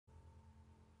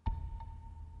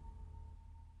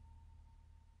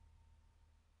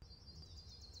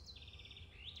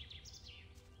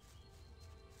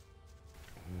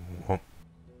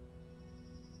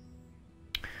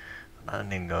That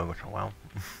didn't go so well.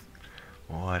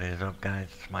 What is up, guys?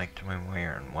 It's Meikitamemo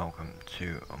here, and welcome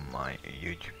to my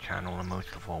YouTube channel, and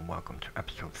most of all, welcome to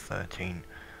episode 13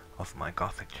 of my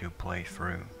Gothic 2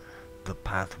 playthrough, The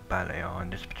Path of Beliar. In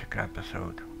this particular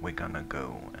episode, we're gonna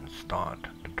go and start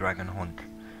the dragon hunt,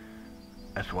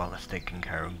 as well as taking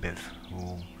care of Biff,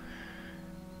 who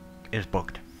is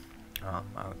booked.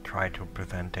 I'll try to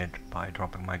prevent it by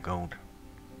dropping my gold.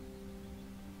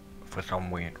 For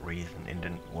some weird reason it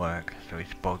didn't work, so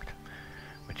it's booked,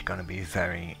 which is gonna be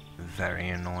very, very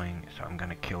annoying, so I'm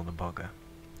gonna kill the bugger.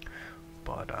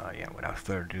 But yeah, without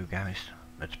further ado, guys,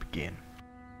 let's begin.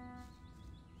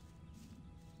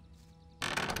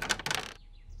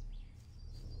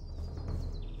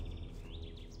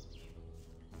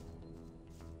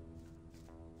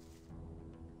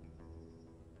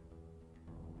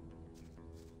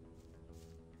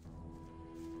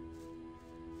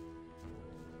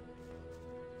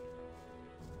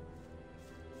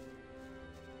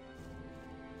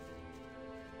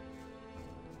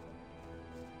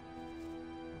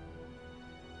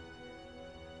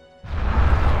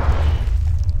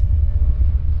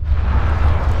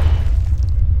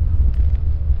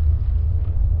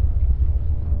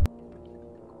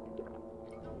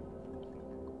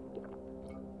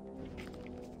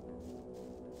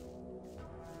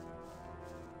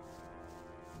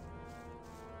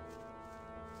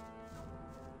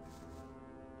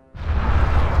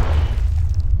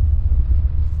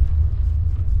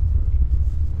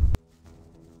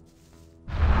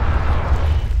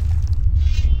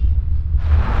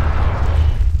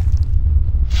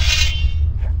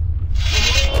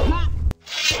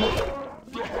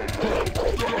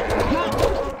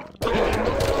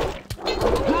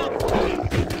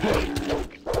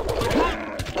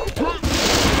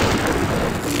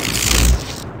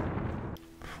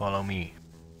 Follow me.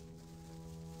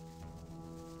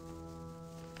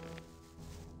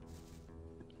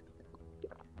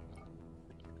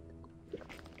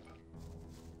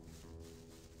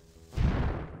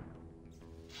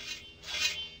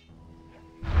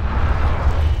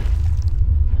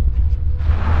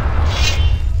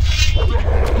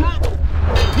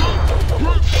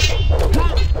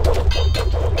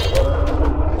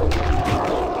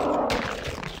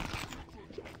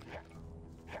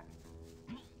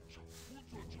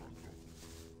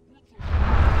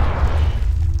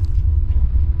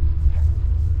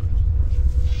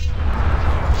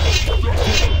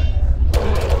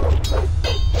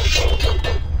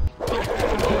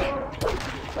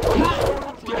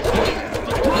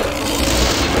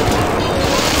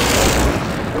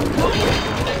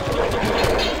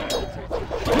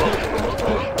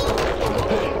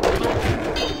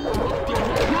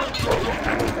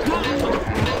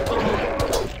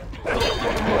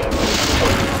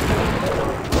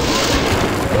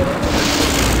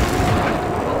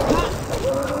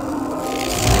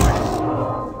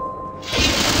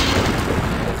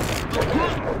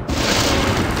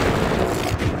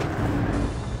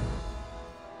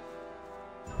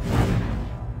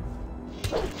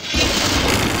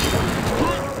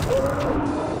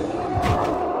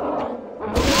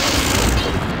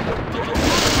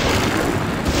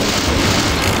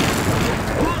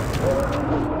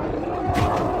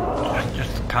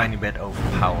 Tiny bit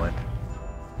overpowered.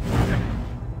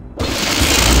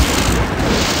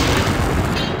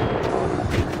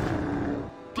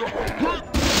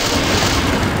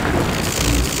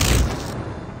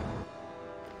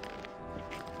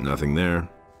 Nothing there.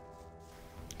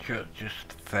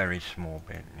 Just very small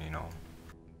bit, you know.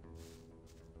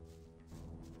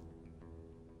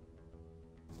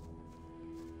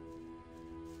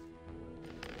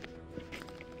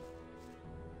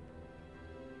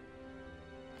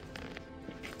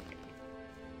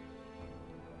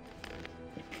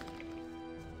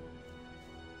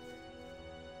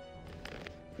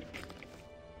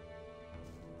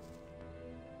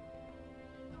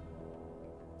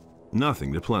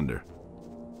 Nothing to plunder.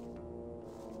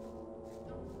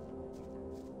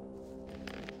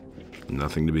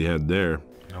 Nothing to be had there.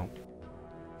 Nope.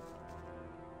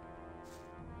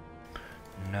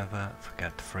 Never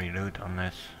forget the free loot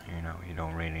unless, you know, you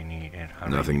don't really need it.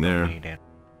 Nothing there. Need it.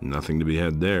 Nothing to be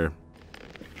had there.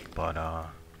 But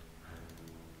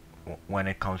when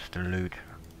it comes to loot,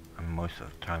 I'm most of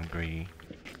the time greedy.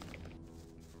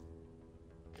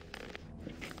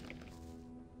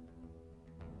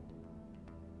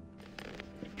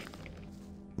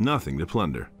 Nothing to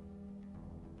plunder.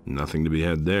 Nothing to be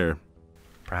had there.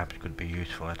 Perhaps could be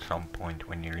useful at some point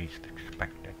when you least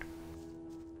expect it.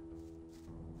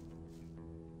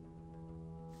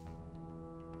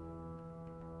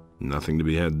 Nothing to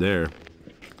be had there.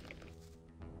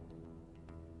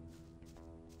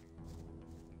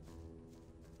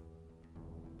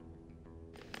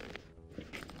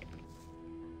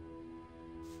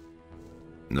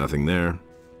 Nothing there.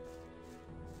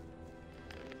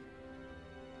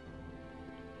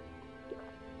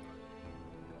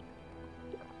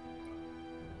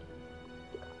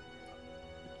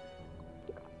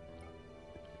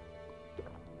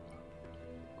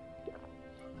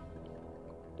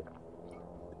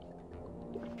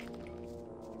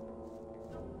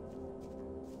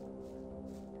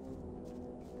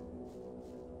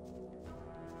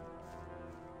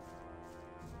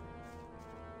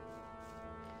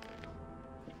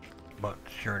 But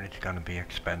sure, it's gonna be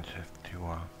expensive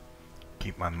to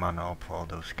keep my mana up for all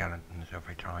those skeletons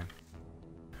every time.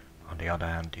 On the other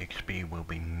hand, the XP will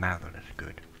be marvelous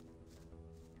good.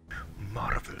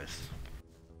 Marvelous.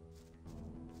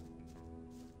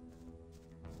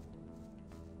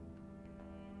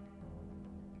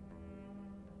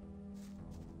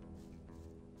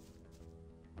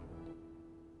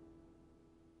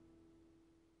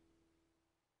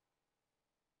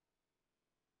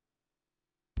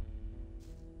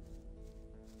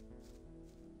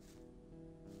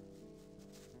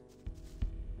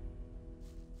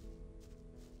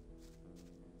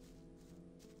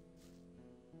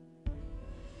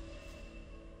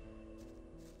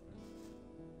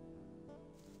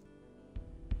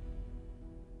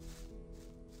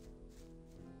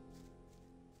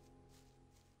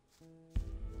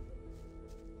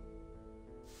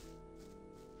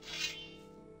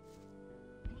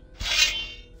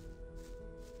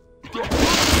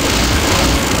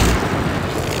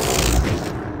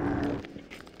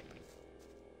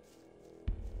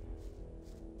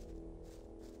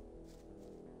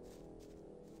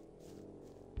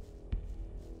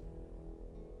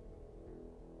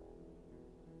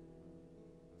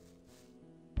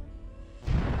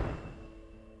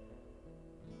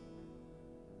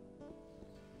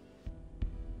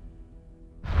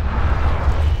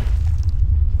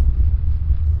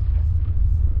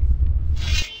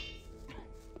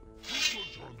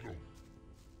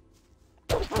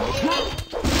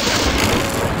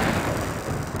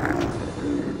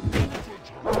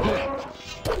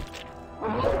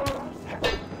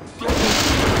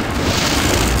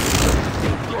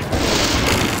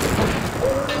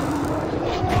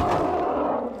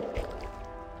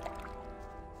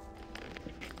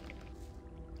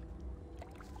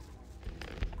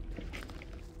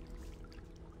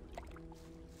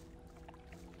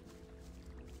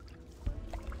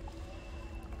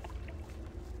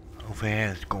 Over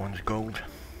here is Gorn's gold,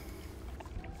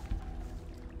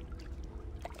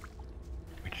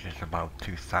 which is about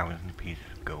 2,000 pieces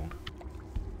of gold.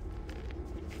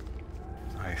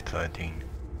 I have 13.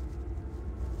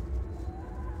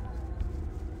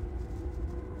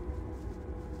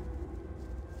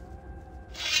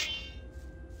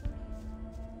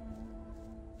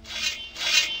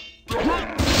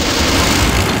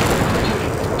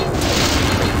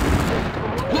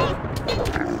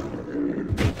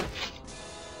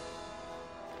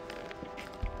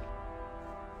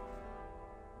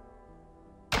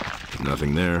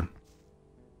 Nothing there.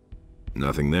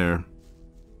 Nothing there.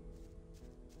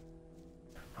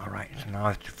 Alright, so now I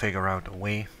have to figure out a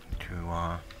way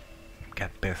to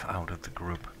get Biff out of the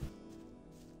group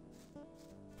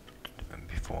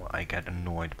before I get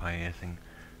annoyed by anything.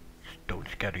 Just don't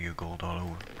scatter your gold all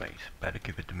over the place. Better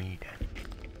give it to me then.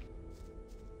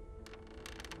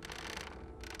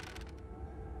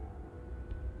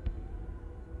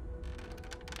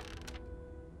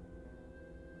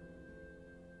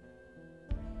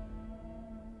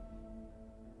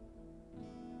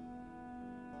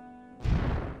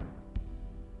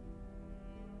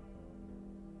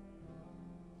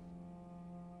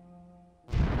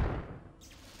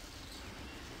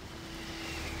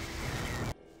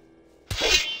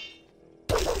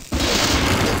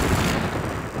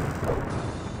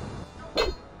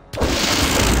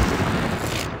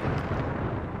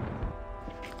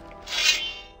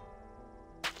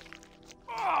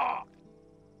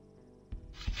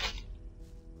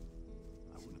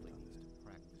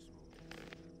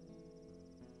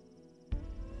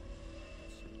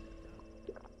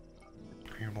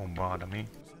 You won't bother me.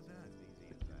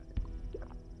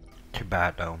 Too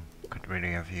bad though. Could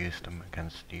really have used them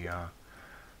against the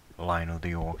line of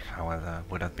the orcs, however,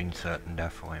 would have been certain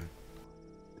death for him.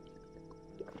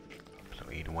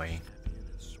 So either way.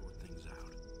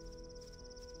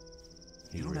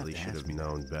 You really should have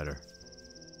known better.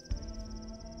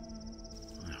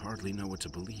 I hardly know what to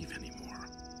believe anymore.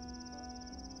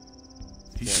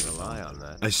 You can't rely on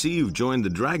that. I see you've joined the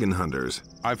Dragon Hunters.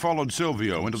 I followed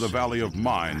Silvio into the Valley of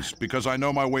Mines because I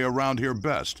know my way around here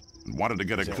best and wanted to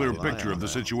get a clear picture of the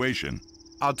situation.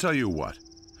 I'll tell you what,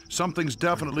 something's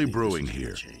definitely brewing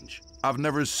here. I've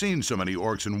never seen so many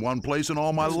orcs in one place in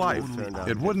all my life.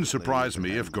 It wouldn't surprise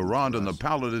me if Garand and the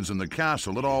paladins in the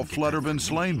castle had all fled or been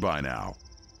slain by now.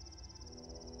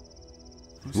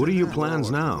 What are your plans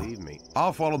now?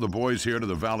 I'll follow the boys here to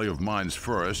the Valley of Mines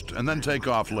first, and then take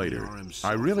off later.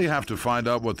 I really have to find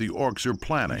out what the orcs are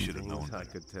planning. I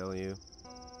could tell you.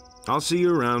 I'll see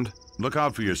you around. Look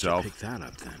out for yourself. Pick that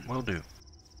up then. Will do.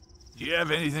 Do you have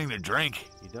anything to drink?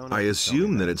 I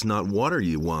assume that it's not water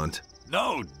you want.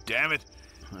 No, damn it.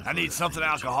 I need something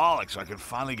alcoholic so I can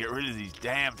finally get rid of these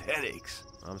damned headaches.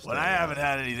 When I haven't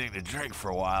had anything to drink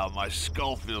for a while, my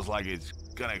skull feels like it's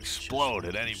gonna explode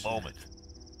at any moment.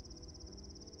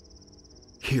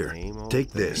 Here,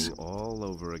 take this. All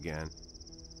over again.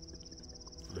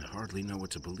 I hardly know what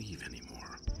to believe anymore.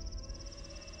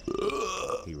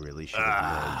 He really should have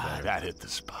known better. That hit the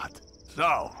spot.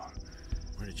 So,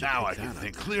 now I can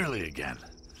think clearly again.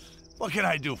 What can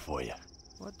I do for you?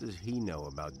 What does he know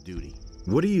about duty?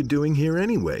 What are you doing here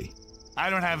anyway?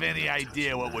 I don't have any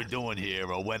idea what we're doing here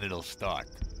or when it'll start.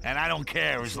 And I don't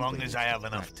care as long as I have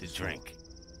enough to drink.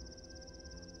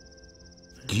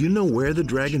 Do you know where the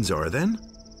dragons are then?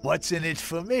 What's in it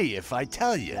for me if I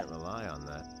tell you? Can't rely on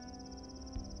that.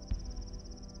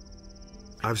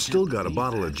 I've still got a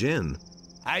bottle of gin.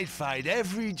 I'd fight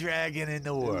every dragon in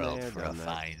the world for a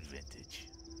fine vintage.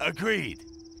 Agreed.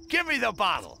 Give me the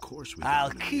bottle. Of course we I'll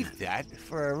don't. keep that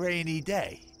for a rainy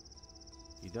day.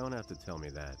 You don't have to tell me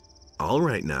that. All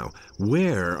right now,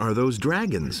 where are those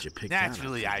dragons?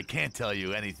 Naturally, I can't tell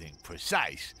you anything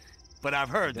precise, but I've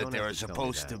heard that there are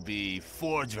supposed to be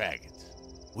 4 dragons.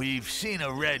 We've seen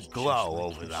a red glow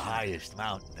over the highest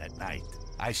mountain at night.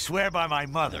 I swear by my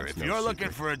mother, if you're looking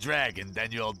for a dragon,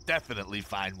 then you'll definitely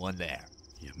find one there.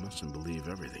 You mustn't believe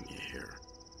everything you hear.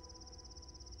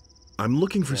 I'm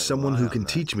looking for someone who can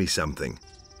teach me something.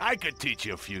 I could teach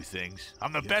you a few things.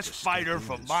 I'm the best fighter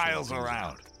for miles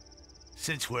around.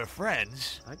 Since we're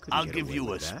friends, I'll give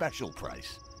you a special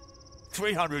price.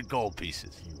 300 gold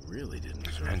pieces. You really didn't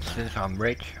deserve And that. since I'm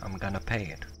rich, I'm gonna pay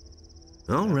it.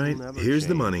 All right, here's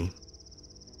the money.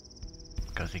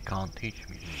 Because he can't teach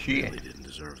me You shit. really didn't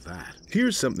deserve that.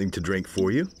 Here's something to drink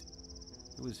for you.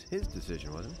 It was his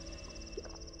decision, wasn't it?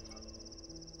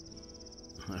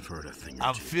 I've heard a thing or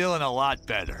I'm two. feeling a lot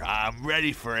better. I'm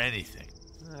ready for anything.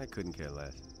 I couldn't care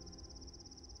less.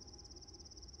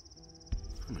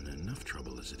 I'm in enough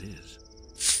trouble as it is.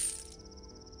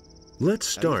 Let's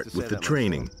start with the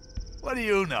training. What do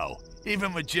you know?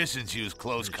 Even magicians use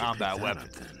close combat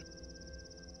weapons.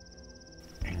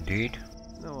 Indeed.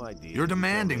 No idea. You're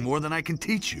demanding more than I can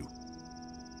teach you.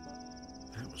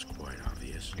 That was quite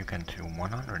obvious. You can do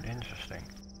 100. Interesting.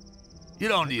 You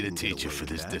don't need a teacher for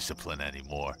this discipline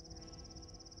anymore.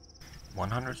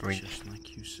 100 reached. Just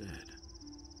like you said.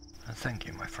 Thank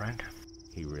you, my friend.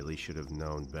 He really should have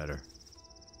known better.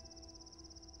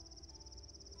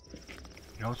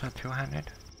 Yours are two-handed?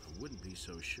 I wouldn't be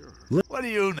so sure. What do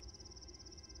you know?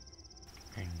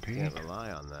 Indeed. Can't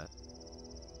rely on that.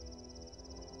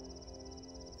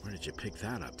 Where did you pick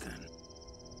that up then?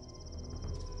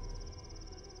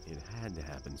 It had to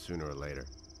happen sooner or later.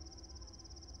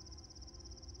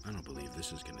 I don't believe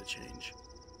this is gonna change.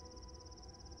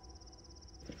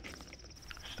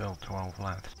 Still 12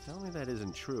 left. Tell me that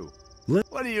isn't true.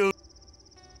 What do you...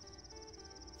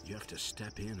 You have to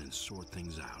step in and sort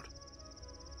things out.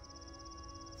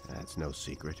 That's no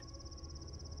secret.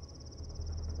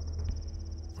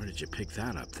 Where did you pick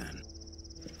that up then?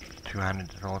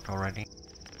 Two-handed sword already.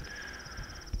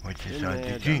 Which is Been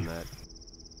there, GG. done that.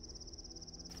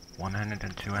 One-handed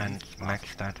and two-handed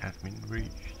max stat has been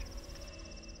reached.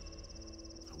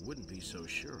 I wouldn't be so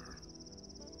sure.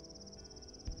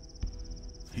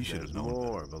 He should have There's known.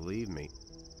 more, believe me.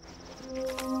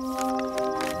 Nobody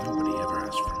ever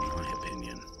asked for my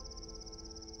opinion.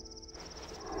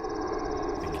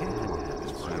 It can't happen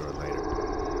sooner or later.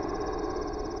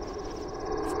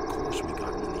 Of course we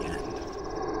got him in the end.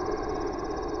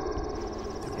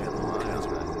 There were all kinds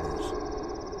of rumors.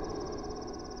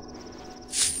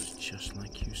 It was just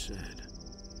like you said.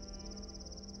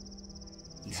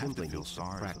 He simply needs to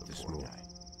practice more.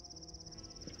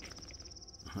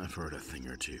 I've heard a thing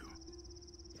or two.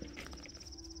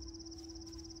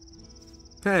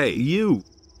 Hey, you!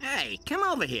 Hey, come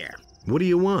over here. What do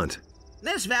you want?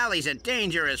 This valley's a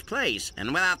dangerous place,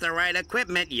 and without the right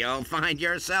equipment, you'll find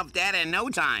yourself dead in no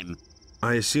time.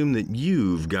 I assume that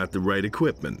you've got the right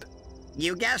equipment.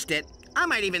 You guessed it. I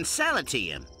might even sell it to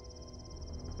you.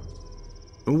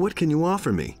 What can you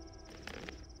offer me?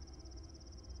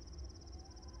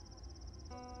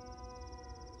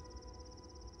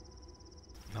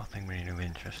 Nothing really of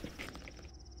interest.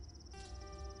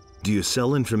 Do you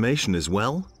sell information as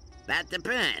well? That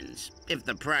depends. If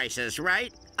the price is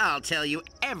right, I'll tell you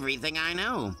everything I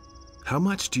know. How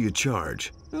much do you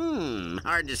charge?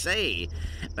 Hard to say.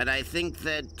 But I think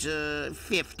that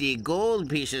 50 gold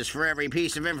pieces for every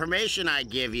piece of information I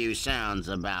give you sounds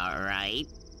about right.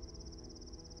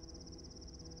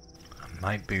 I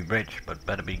might be rich, but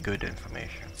better be good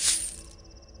information.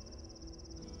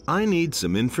 I need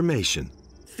some information.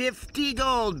 50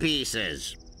 gold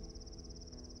pieces.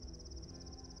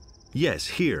 Yes,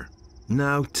 here.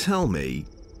 Now tell me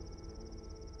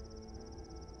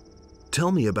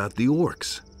about the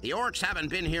orcs. The orcs haven't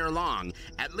been here long.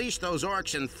 At least those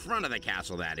orcs in front of the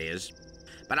castle, that is.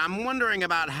 But I'm wondering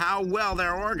about how well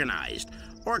they're organized.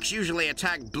 Orcs usually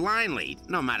attack blindly,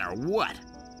 no matter what.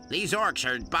 These orcs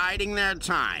are biding their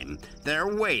time.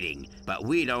 They're waiting, but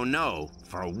we don't know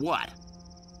for what.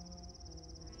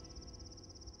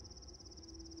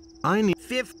 I need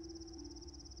 50.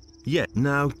 Yeah,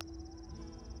 now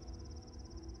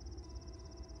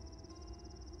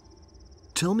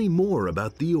tell me more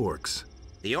about the orcs.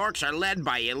 The orcs are led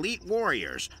by elite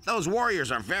warriors. Those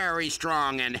warriors are very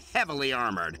strong and heavily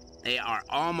armored. They are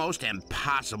almost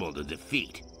impossible to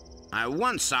defeat. I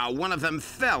once saw one of them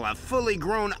fell a fully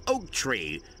grown oak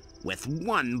tree with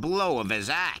one blow of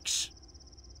his axe.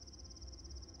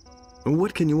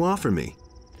 What can you offer me?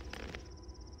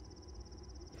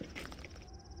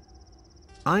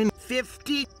 I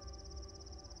 50.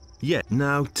 Yeah,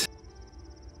 now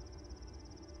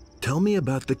tell me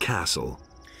about the castle.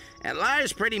 It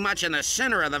lies pretty much in the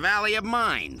center of the Valley of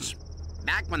Mines.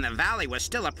 Back when the valley was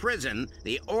still a prison,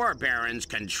 the ore barons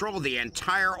controlled the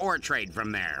entire ore trade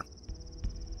from there.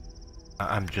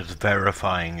 I'm just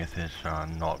verifying if it's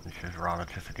not just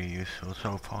relatively useful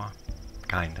so far.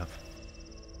 Kind of.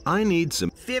 I need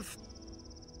some 50.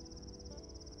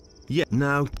 Yeah,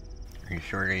 now Are you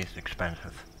sure it is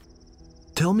expensive?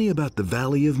 tell me about the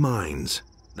Valley of Mines.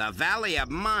 The Valley of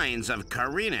Mines of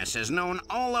Carinus is known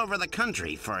all over the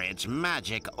country for its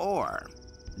magic ore.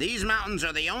 These mountains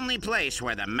are the only place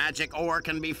where the magic ore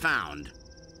can be found.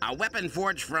 A weapon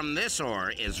forged from this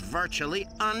ore is virtually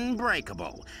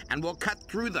unbreakable and will cut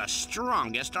through the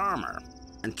strongest armor.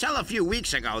 Until a few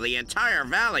weeks ago, the entire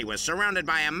valley was surrounded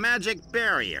by a magic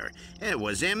barrier. It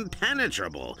was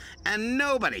impenetrable, and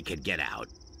nobody could get out.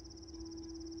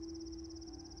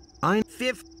 I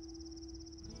 50.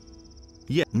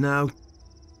 Yeah, now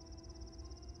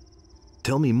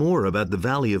tell me more about the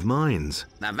Valley of Mines.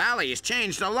 The valley's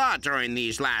changed a lot during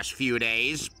these last few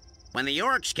days. When the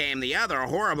orcs came, the other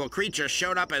horrible creatures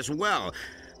showed up as well,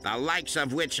 the likes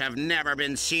of which have never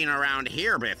been seen around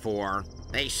here before.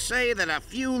 They say that a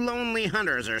few lonely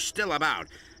hunters are still about,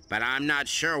 but I'm not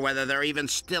sure whether they're even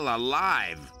still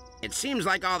alive. It seems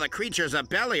like all the creatures of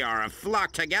Beliar have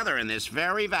flocked together in this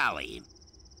very valley.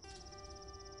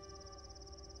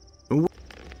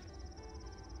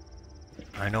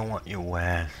 I don't want your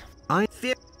wares. I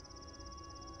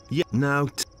Yeah, now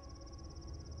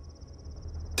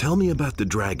tell me about the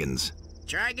dragons.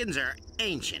 Dragons are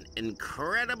ancient,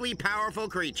 incredibly powerful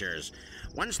creatures.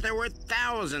 Once there were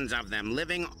thousands of them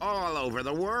living all over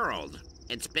the world.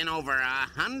 It's been over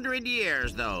 100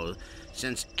 years, though,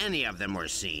 since any of them were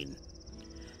seen.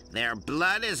 Their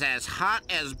blood is as hot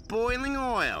as boiling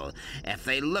oil. If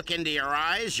they look into your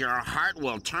eyes, your heart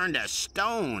will turn to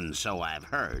stone, so I've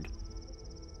heard.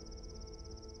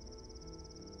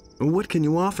 What can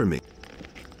you offer me?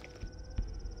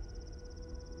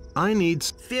 I need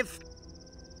 50.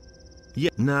 Yeah,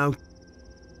 now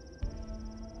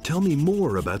tell me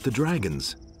more about the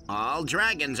dragons. All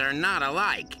dragons are not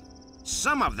alike.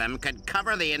 Some of them could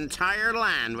cover the entire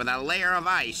land with a layer of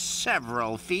ice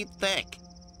several feet thick.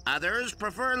 Others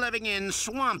prefer living in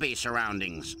swampy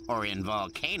surroundings or in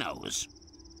volcanoes.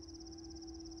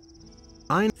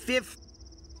 I 50.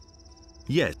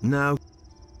 Yeah, now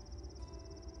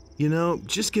you know,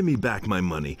 just give me back my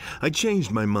money. I changed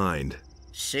my mind.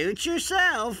 Suit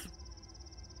yourself.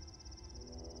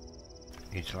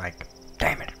 He's like,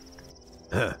 damn it.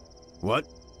 Huh. What?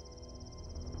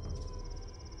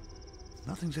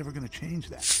 Nothing's ever gonna change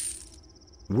that.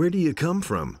 Where do you come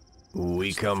from?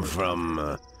 We come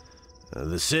from,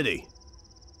 the city.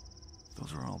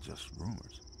 Those are all just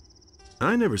rumors.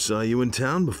 I never saw you in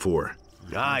town before.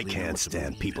 I can't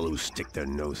stand people who stick their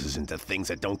noses into things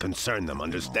that don't concern them,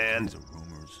 understand?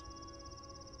 Rumors.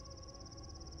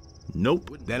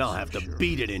 Nope. Then I'll have to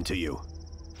beat it into you.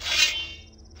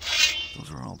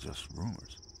 Those are all just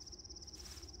rumors.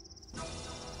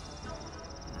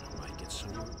 Why get so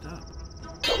worked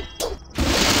up?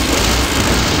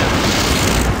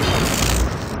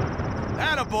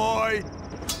 Attaboy!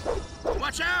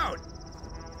 Watch out!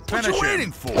 What you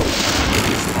waiting for?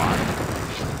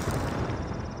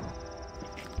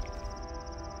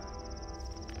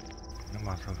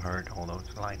 must have heard all those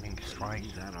lightning strikes.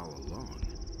 That all along.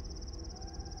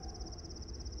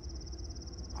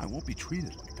 I won't be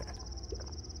treated like that.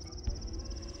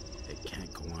 It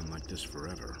can't go on like this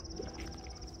forever.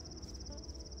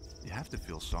 You have to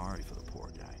feel sorry for the poor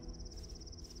guy.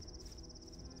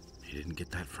 He didn't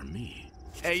get that from me.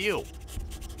 Hey, you.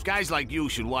 Guys like you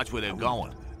should watch where they're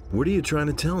going. What are you trying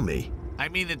to tell me? I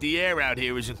mean that the air out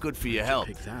here isn't good for your health.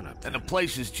 Pick that up, And the then.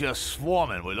 place is just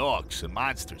swarming with orcs and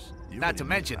monsters. Not to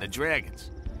mention the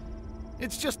dragons.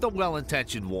 It's just a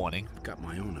well-intentioned warning. I've got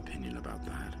my own opinion about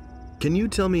that. Can you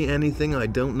tell me anything I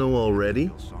don't know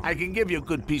already? I can give you a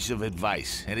good piece of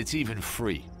advice, and it's even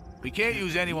free. We can't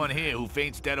use anyone here who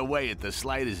faints dead away at the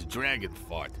slightest dragon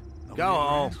fart. Go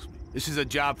home. This is a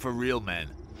job for real men.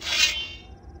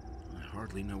 I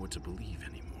hardly know what to believe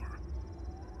anymore.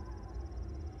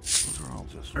 Those are all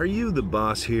just... Are you the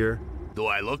boss here? Do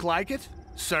I look like it?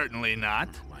 Certainly not.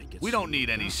 Like it's We don't need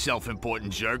any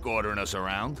self-important jerk ordering us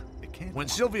around. It can't When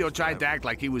go on Silvio like tried to act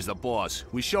like he was the boss,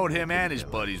 we showed him and his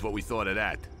buddies what we thought of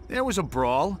that. There was a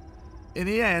brawl. In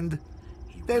the end,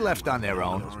 they left on their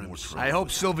own. I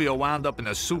hope Silvio wound up in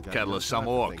a soup kettle of some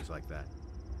orc.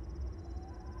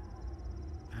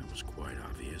 That was quite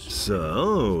obvious.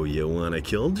 So, you want to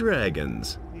kill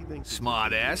dragons?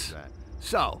 Smart ass.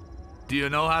 So, do you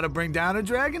know how to bring down a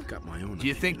dragon? Got my own Do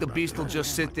you think the opinion beast will about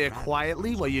just sit there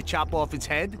quietly while you chop off its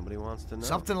head?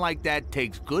 Something like that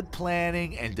takes good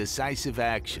planning and decisive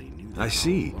action. I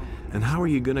see. And how are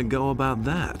you gonna go about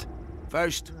that?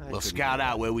 First, we'll scout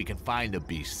out where we can find the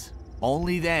beasts.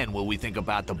 Only then will we think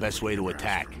about the best way to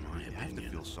attack. my You have to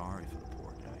opinion. feel sorry for the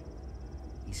poor guy.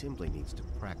 He simply needs to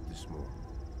practice more.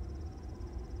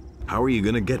 How are you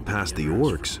gonna get past the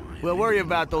orcs? We'll worry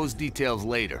about those details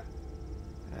later.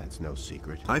 That's no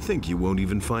secret. I think you won't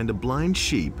even find a blind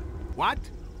sheep. What?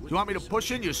 You want me to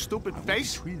push in your stupid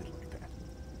face? Treated like that.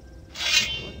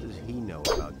 What does he know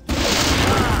about...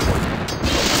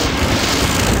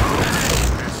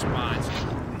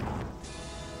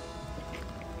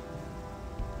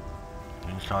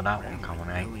 You saw that one coming,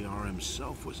 eh? Beliar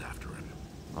himself was after him.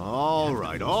 All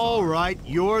right.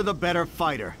 You're the better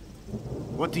fighter.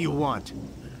 What do you want?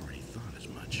 I already thought as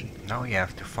much. Now you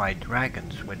have to fight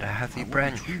dragons with a heavy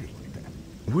branch.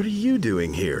 What are you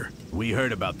doing here? We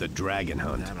heard about the dragon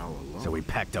hunt, That all along. so we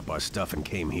packed up our stuff and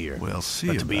came here. Well, see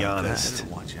But to be about that. honest,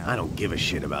 Watch out. I don't give a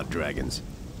shit about dragons.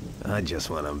 I just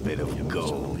want a bit of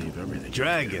gold. Leave everything.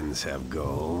 Dragons have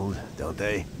gold, don't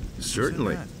they?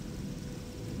 Certainly.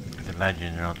 If the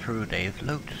legends are true, they have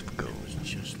loads of gold.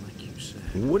 Just like you said.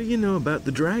 What do you know about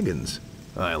the dragons?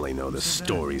 I only know the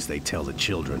stories they tell the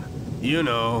children. You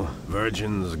know,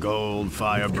 virgins, gold,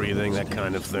 fire breathing, that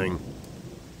kind of thing.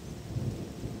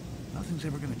 Nothing's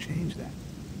ever gonna change that.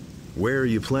 Where are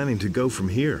you planning to go from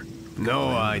here? No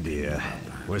idea.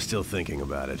 We're still thinking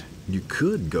about it. You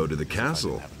could go to the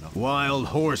castle. Wild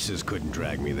horses couldn't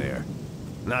drag me there.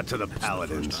 Not to the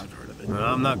paladins. I've heard of it.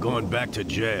 I'm not going back to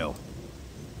jail.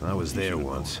 I was there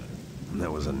once, and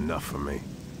that was enough for me.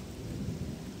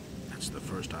 That's the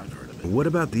first I've heard of it. What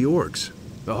about the orcs?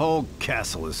 The whole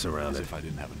castle is As surrounded. if I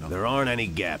didn't have enough. There aren't any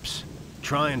gaps.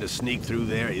 Trying to sneak through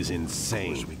there is Wish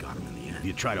insane. we got him in the If end.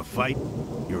 you try to fight,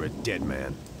 you're a dead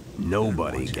man.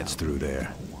 Nobody gets through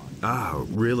there. Ah,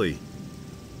 really?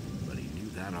 But he knew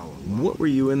that all along. What were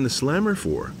you in the slammer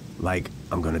for? Like,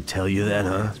 I'm gonna tell you that,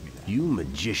 huh? You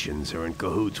magicians are in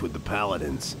cahoots with the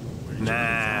paladins.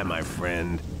 Nah, my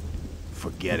friend.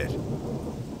 Forget it.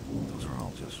 Those are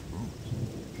all just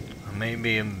rumors.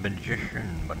 Maybe a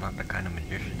magician, but not the kind of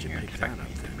magician you expect me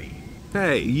to be.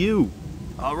 Hey, you!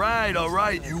 All right,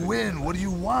 you win. What do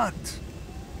you want?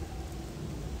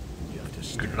 You have to Good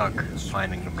stare luck at this.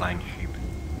 finding the blind sheep.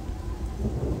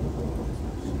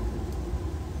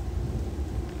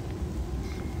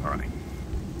 Alright.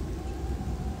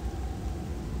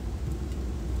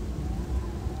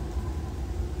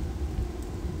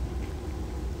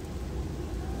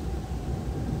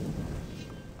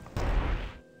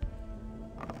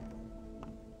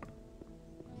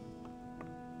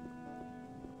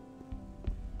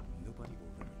 Nobody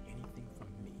will learn anything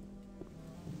from me.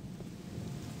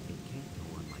 It can't go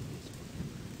on like this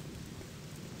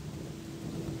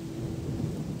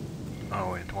forever.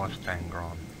 Oh, it was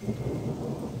Tangron.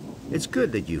 It's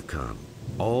good that you've come.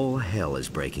 All hell is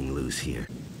breaking loose here.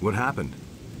 What happened?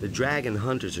 The dragon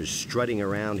hunters are strutting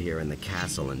around here in the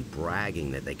castle and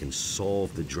bragging that they can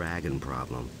solve the dragon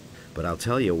problem. But I'll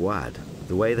tell you what,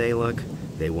 the way they look,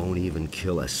 they won't even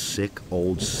kill a sick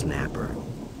old snapper.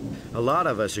 A lot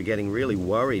of us are getting really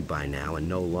worried by now and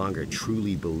no longer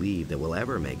truly believe that we'll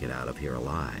ever make it out of here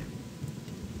alive.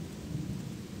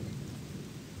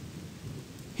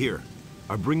 Here,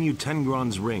 I bring you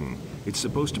Tengron's ring. It's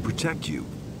supposed to protect you.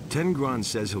 Tengron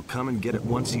says he'll come and get it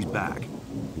once he's back.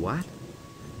 What?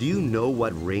 Do you know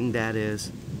what ring that is?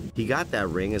 He got that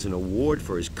ring as an award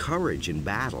for his courage in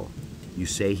battle. You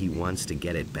say he wants to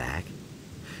get it back?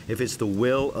 If it's the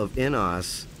will of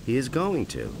Innos, he is going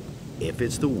to. If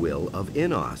it's the will of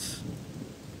Innos.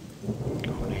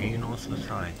 Only he knows the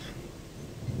sides.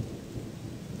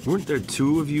 Weren't there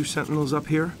 2 of you sentinels up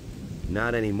here?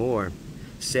 Not anymore.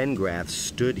 Sengrath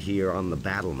stood here on the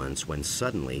battlements when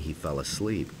suddenly he fell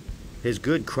asleep. His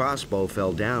good crossbow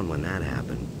fell down when that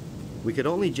happened. We could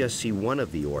only just see one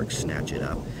of the orcs snatch it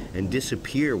up and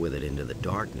disappear with it into the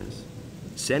darkness.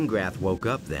 Sengrath woke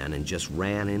up then and just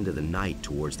ran into the night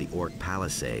towards the orc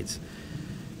palisades.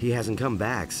 He hasn't come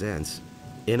back since.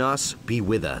 Innos, be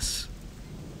with us.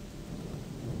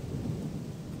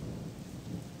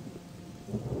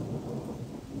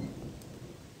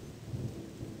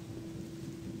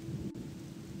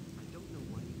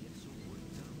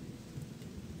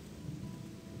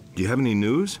 Do you have any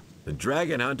news? The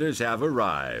dragon hunters have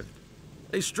arrived.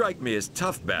 They strike me as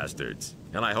tough bastards,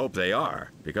 and I hope they are,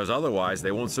 because otherwise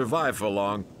they won't survive for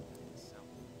long.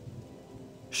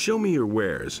 Show me your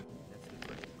wares.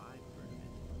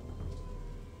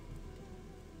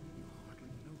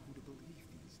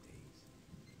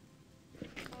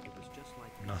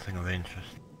 Nothing of interest.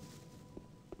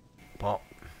 But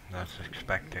that's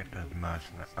expected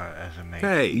as a mage.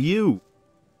 Hey, you!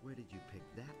 Where did you pick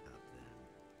that up then?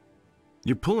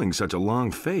 You're pulling such a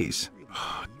long face.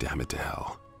 Oh, damn it to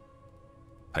hell.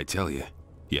 I tell you,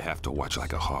 you have to watch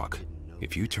like a hawk.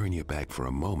 If you turn your back for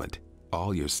a moment,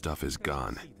 all your stuff is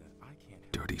gone.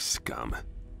 Dirty scum.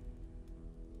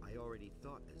 I already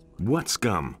thought as much. What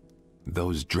scum?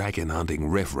 Those dragon-hunting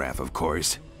riffraff, of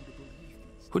course.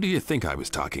 Who do you think I was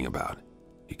talking about?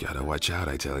 You gotta watch out,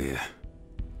 I tell you.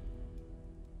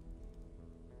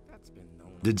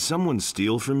 Did someone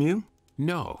steal from you?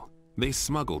 No. They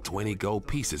smuggled 20 gold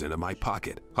pieces into my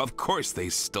pocket. Of course they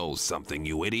stole something,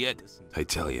 you idiot. I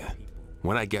tell you,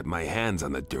 when I get my hands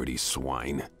on the dirty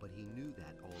swine. But he knew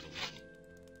that all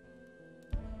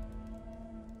along.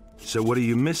 So what are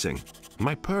you missing?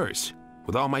 My purse,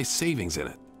 with all my savings in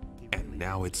it. And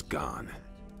now it's gone.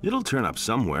 It'll turn up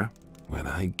somewhere. When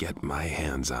I get my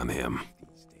hands on him.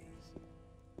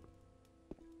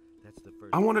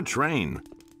 I want to train.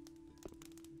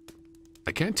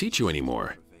 I can't teach you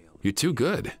anymore. You're too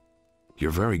good.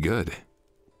 You're very good.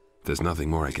 There's nothing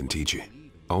more I can teach you.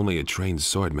 Only a trained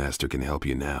swordmaster can help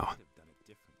you now.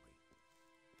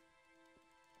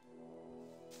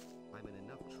 I'm in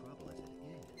enough trouble as it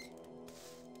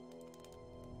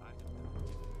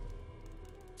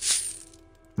is.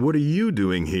 What are you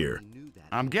doing here?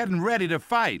 I'm getting ready to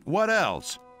fight. What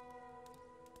else?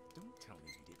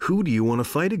 Who do you want to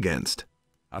fight against?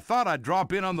 I thought I'd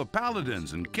drop in on the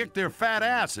paladins and kick their fat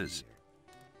asses.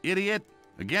 Idiot.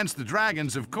 Against the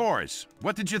dragons, of course.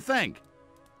 What did you think?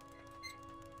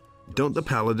 Don't the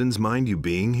paladins mind you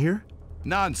being here?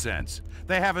 Nonsense.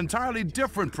 They have entirely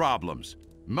different problems.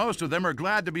 Most of them are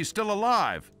glad to be still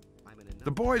alive.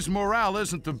 The boys' morale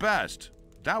isn't the best.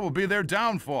 That will be their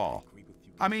downfall.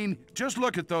 I mean, just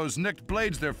look at those nicked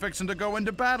blades they're fixing to go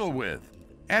into battle with.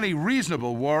 Any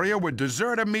reasonable warrior would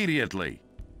desert immediately.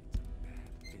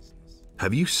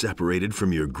 Have you separated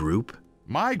from your group?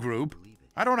 My group?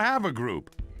 I don't have a group.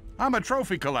 I'm a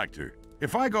trophy collector.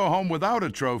 If I go home without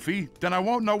a trophy, then I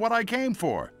won't know what I came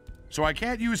for. So I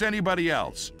can't use anybody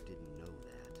else.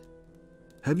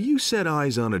 Have you set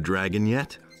eyes on a dragon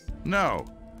yet? No.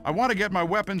 I want to get my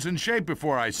weapons in shape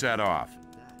before I set off.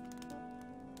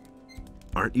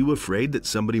 Aren't you afraid that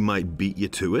somebody might beat you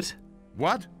to it?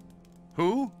 What?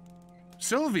 Who?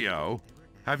 Silvio?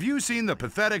 Have you seen the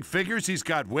pathetic figures he's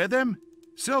got with him?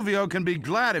 Silvio can be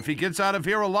glad if he gets out of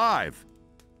here alive.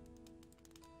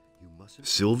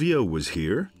 Silvio was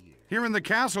here? Here in the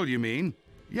castle, you mean?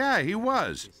 Yeah, he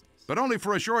was. But only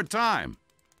for a short time.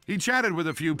 He chatted with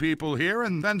a few people here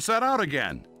and then set out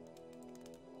again.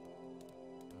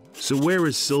 So where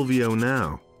is Silvio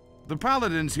now? The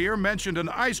paladins here mentioned an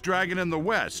ice dragon in the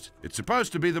west. It's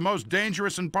supposed to be the most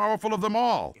dangerous and powerful of them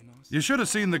all. You should have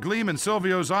seen the gleam in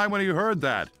Silvio's eye when he heard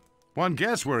that. One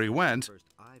guess where he went.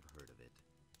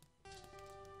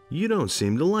 You don't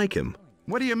seem to like him.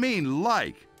 What do you mean,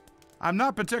 like? I'm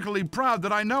not particularly proud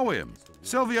that I know him.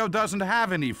 Silvio doesn't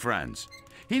have any friends.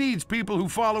 He needs people who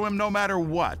follow him no matter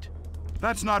what.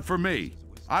 That's not for me.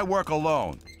 I work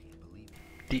alone.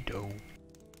 Ditto.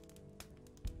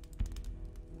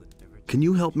 Can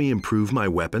you help me improve my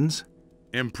weapons?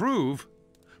 Improve?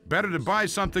 Better to buy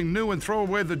something new and throw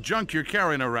away the junk you're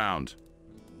carrying around.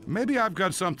 Maybe I've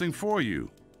got something for you.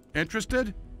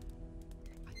 Interested?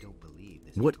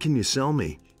 What can you sell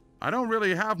me? I don't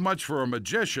really have much for a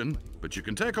magician, but you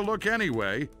can take a look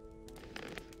anyway.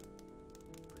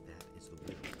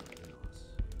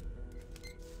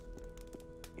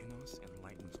 Enos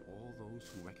enlightens all those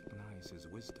who recognize his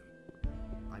wisdom.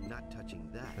 I'm not touching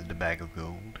that. There's the bag of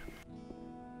gold.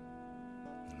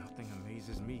 Nothing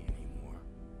amazes me anymore.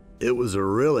 It was a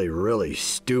really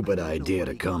stupid idea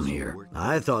to come here.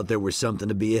 I thought there was something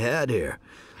to be had here.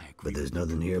 But there's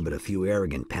nothing here but a few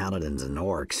arrogant paladins and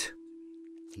orcs.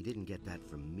 He didn't get that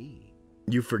from me.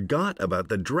 You forgot about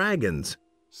the dragons.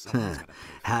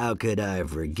 How could I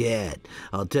forget?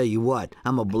 I'll tell you what,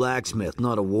 I'm a blacksmith,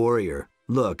 not a warrior.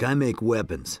 Look, I make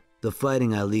weapons. The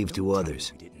fighting I leave to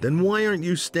others. Then why aren't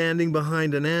you standing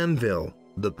behind an anvil?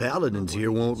 The paladins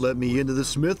here won't let me into the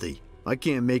smithy. I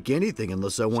can't make anything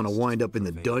unless I want to wind up in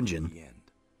the dungeon.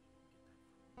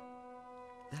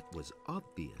 That was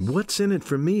obvious. What's in it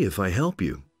for me if I help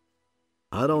you?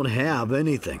 I don't have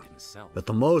anything. At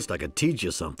the most, I could teach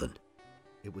you something.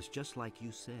 It was just like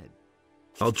you said.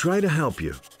 I'll try to help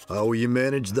you. How will you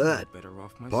manage that?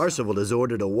 Parsifal has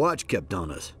ordered a watch kept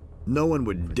on us. No one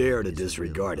would dare to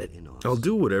disregard it. I'll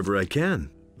do whatever I can.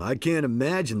 I can't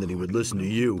imagine that he would listen to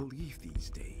you.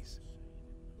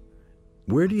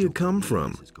 Where do you come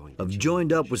from? I've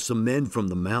joined up with some men from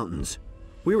the mountains.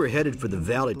 We were headed for the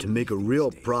valley to make a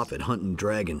real profit hunting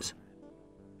dragons.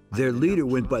 Their leader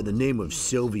went by the name of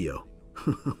Silvio.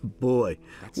 Boy,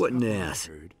 what an ass.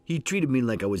 He treated me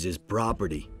like I was his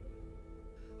property.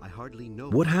 I hardly know.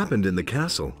 What happened in the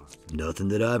castle? Nothing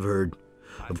that I've heard.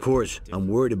 Of course, I'm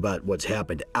worried about what's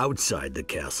happened outside the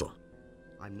castle.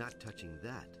 I'm not touching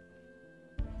that.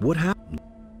 What happened?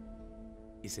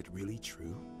 Is it really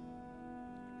true?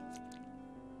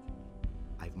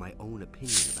 I've my own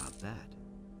opinion about that.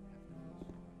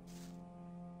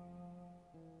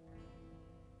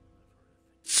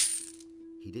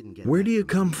 He didn't get. Where do you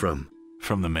come from?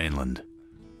 From the mainland.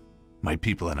 My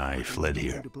people and I fled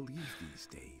here.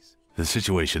 The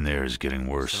situation there is getting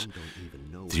worse.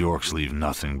 The orcs leave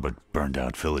nothing but burned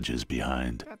out villages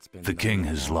behind. The king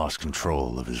has lost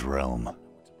control of his realm.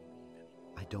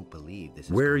 I don't believe this.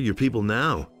 Where are your people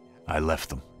now? I left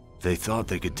them. They thought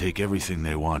they could take everything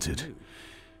they wanted,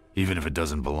 even if it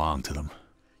doesn't belong to them.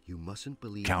 You mustn't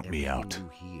believe. Count me out.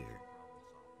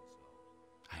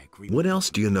 What else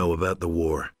do you know about the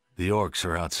war? The orcs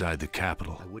are outside the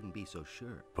capital. I wouldn't be so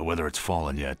sure. But whether it's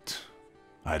fallen yet,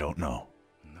 I don't know.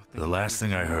 The last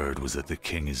thing I heard was that the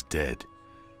king is dead.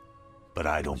 But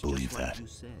I don't believe that.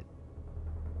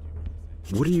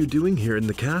 What are you doing here in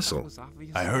the castle?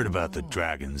 I heard about the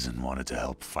dragons and wanted to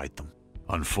help fight them.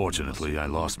 Unfortunately, I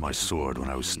lost my sword when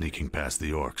I was sneaking past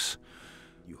the orcs.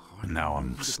 And now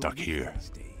I'm stuck here.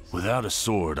 Without a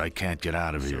sword, I can't get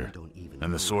out of here.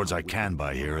 And the swords I can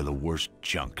buy here are the worst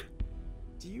junk.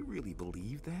 Do you really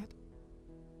believe that?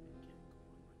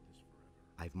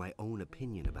 I've my own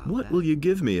opinion about What that. will you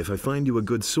give me if I find you a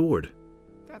good sword?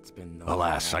 That's been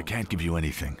Alas, I can't give you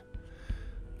anything.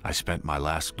 I spent my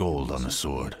last gold on a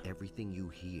sword. Everything you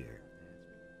hear.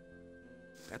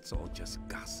 That's all just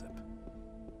gossip.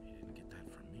 You didn't get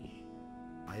that from me.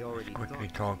 I already Quickly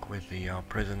talk with the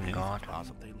prison guard.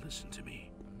 They listen to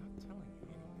me.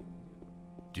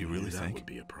 Do you really That think? would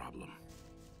be a problem.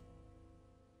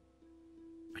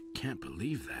 I can't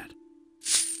believe that.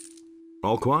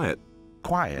 All quiet.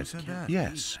 Quiet,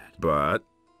 yes. But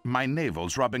My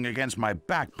navel's rubbing against my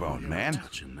backbone, man.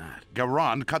 Touching that.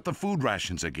 Garan cut the food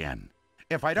rations again.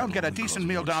 If I don't get a decent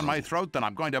meal down my throat, then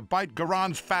I'm going to bite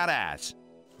Garan's fat ass.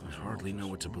 I hardly know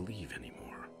what to believe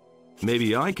anymore.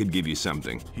 maybe I could give you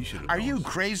something. Are you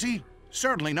crazy?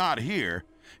 Certainly not here.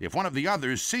 If one of the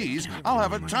others sees, I'll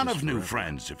have a ton of new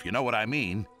friends, if you know what I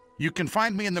mean. You can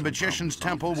find me in the Magician's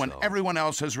Temple when everyone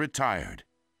else has retired.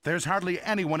 There's hardly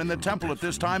anyone in the temple at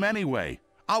this time anyway.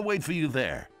 I'll wait for you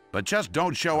there. But just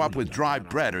don't show up with dry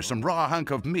bread or some raw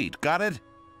hunk of meat, got it?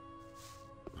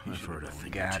 I've heard a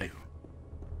thing Got it.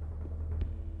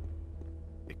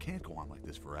 It can't go on like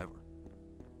this forever.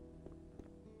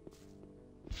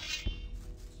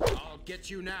 I'll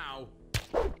get you now.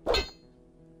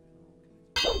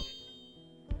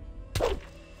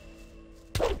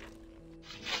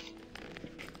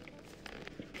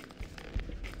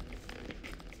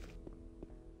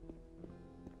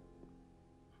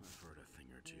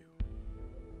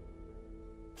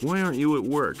 Why aren't you at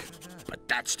work? But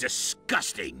that's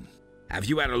disgusting. Have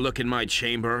you had a look in my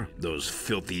chamber? Those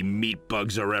filthy meat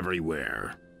bugs are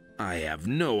everywhere. I have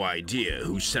no idea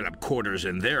who set up quarters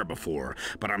in there before,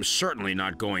 but I'm certainly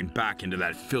not going back into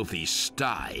that filthy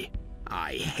sty.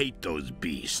 I hate those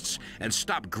beasts, and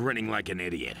stop grinning like an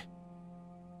idiot.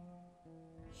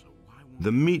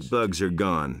 The meat bugs are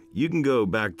gone. You can go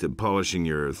back to polishing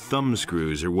your thumb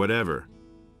screws or whatever.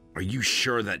 Are you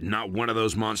sure that not one of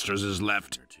those monsters is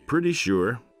left? Pretty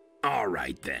sure. All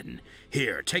right, then.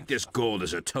 Here, take this gold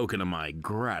as a token of my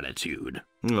gratitude.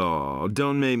 Oh,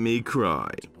 don't make me cry.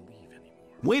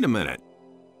 Wait a minute.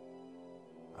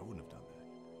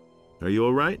 Are you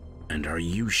all right? And are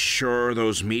you sure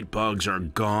those meat bugs are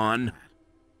gone?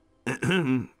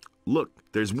 Look,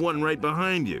 there's one right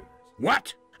behind you.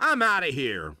 What? I'm out of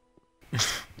here. I've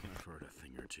heard a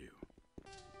thing or two.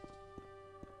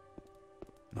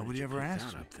 Nobody ever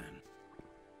asked me.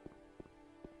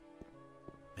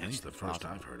 That's the first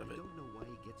I've heard of it. I don't know why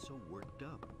he gets so worked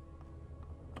up.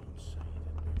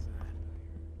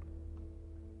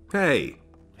 Hey.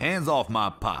 Hands off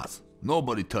my pots.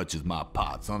 Nobody touches my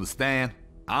pots, understand?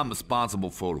 I'm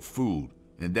responsible for the food,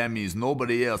 and that means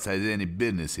nobody else has any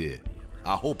business here.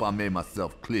 I hope I made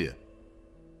myself clear.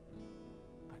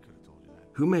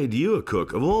 Who made you a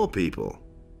cook of all people?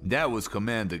 That was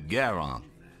Commander Garon.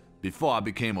 Before I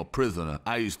became a prisoner,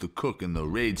 I used to cook in the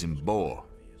Raging Boar.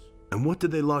 And what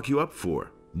did they lock you up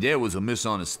for? There was a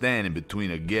misunderstanding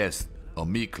between a guest, a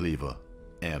meat cleaver,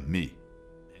 and me.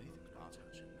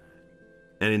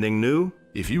 Anything new?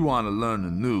 If you want to learn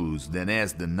the news, then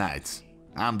ask the knights.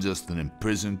 I'm just an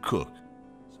imprisoned cook.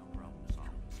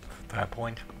 Fair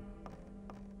point.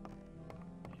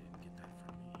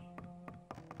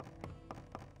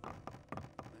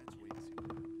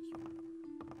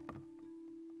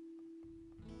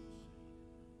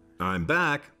 I'm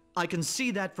back. I can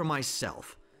see that for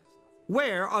myself.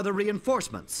 Where are the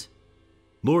reinforcements?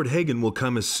 Lord Hagen will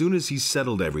come as soon as he's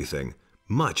settled everything.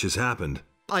 Much has happened.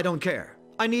 I don't care.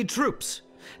 I need troops.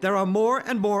 There are more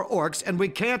and more orcs, and we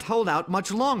can't hold out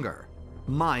much longer.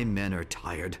 My men are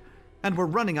tired, and we're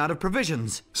running out of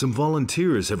provisions. Some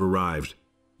volunteers have arrived.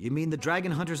 You mean the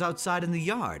dragon hunters outside in the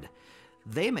yard?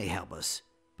 They may help us,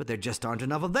 but there just aren't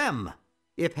enough of them.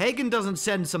 If Hagen doesn't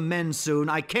send some men soon,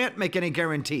 I can't make any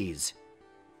guarantees.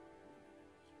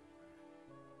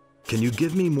 Can you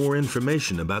give me more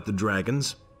information about the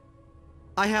dragons?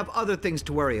 I have other things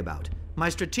to worry about. My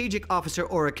strategic officer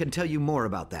Aura can tell you more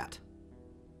about that.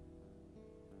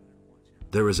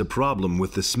 There is a problem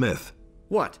with the smith.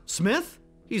 What, Smith?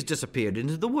 He's disappeared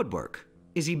into the woodwork.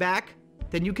 Is he back?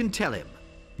 Then you can tell him.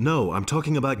 No, I'm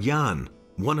talking about Jan,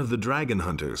 one of the dragon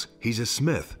hunters. He's a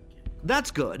smith.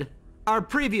 That's good. Our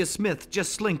previous smith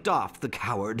just slinked off, the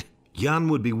coward. Jan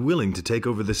would be willing to take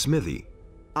over the smithy.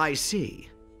 I see.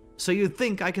 So you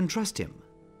think I can trust him?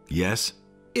 Yes.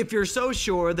 If you're so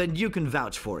sure, then you can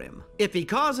vouch for him. If he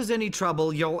causes any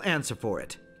trouble, you'll answer for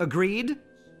it. Agreed?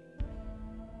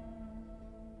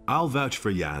 I'll vouch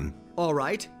for Jan. All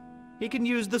right. He can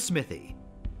use the smithy.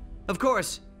 Of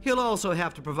course, he'll also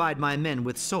have to provide my men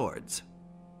with swords.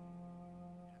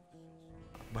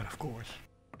 But of course.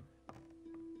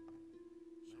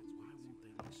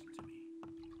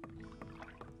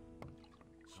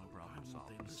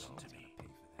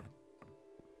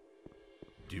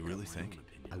 Do you really think?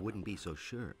 I wouldn't be so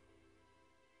sure.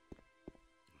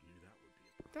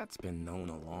 That's been known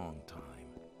a long time.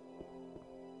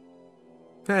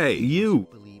 Hey, you!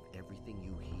 Believe everything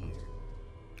you hear.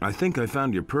 I think I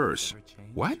found your purse.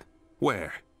 What?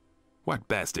 Where? What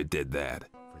bastard did that?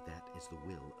 For that is the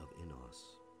will of Innos.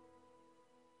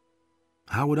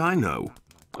 How would I know?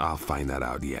 I'll find that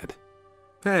out yet.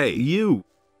 Hey, you!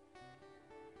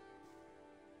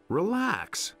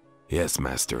 Relax. Yes,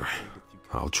 master.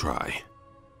 I'll try.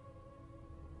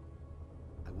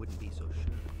 I wouldn't be so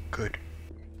sure. Good.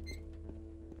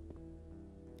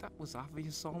 That was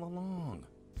obvious all along.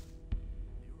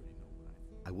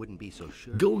 I wouldn't be so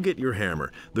sure. Go get your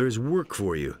hammer. There's work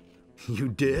for you. You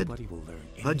did? Nobody will learn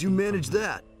How'd you anything manage from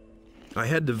that? I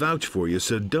had to vouch for you,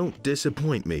 so don't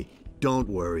disappoint me. Don't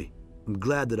worry. I'm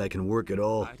glad that I can work it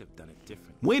all. I'd have done it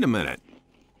differently. Wait a minute.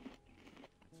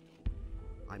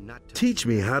 I'm not Teach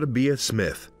me how to be a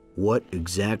smith. What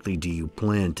exactly do you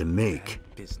plan to make?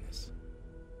 Business.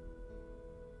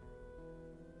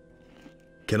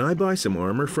 Can I buy some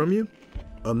armor from you?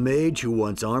 A mage who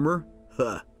wants armor?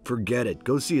 Huh, forget it.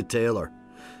 Go see a tailor.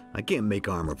 I can't make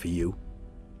armor for you.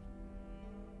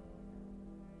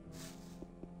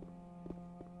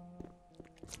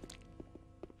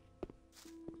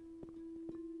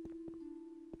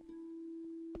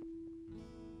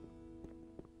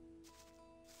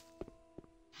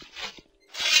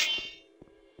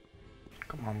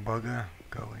 Come on, bugger.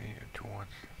 Go here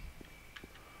towards...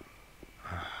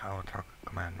 I will talk to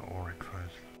Commander Auric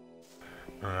first.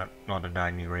 Not that I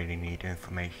really need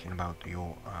information about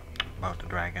the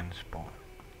dragons, but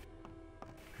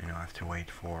you know, I have to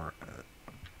wait for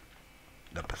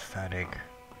the pathetic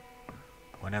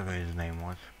whatever his name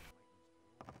was.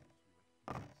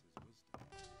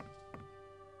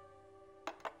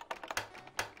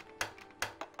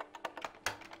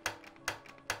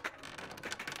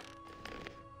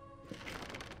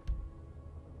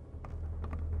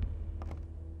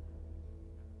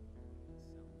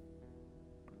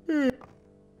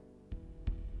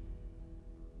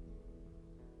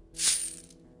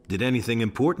 Did anything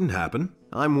important happen?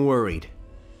 I'm worried.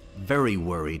 Very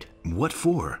worried. What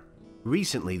for?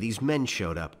 Recently, these men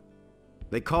showed up.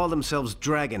 They call themselves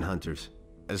dragon hunters.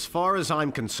 As far as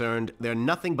I'm concerned, they're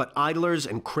nothing but idlers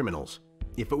and criminals.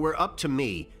 If it were up to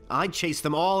me, I'd chase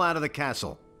them all out of the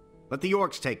castle. Let the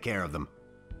orcs take care of them.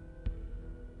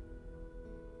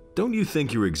 Don't you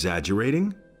think you're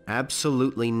exaggerating?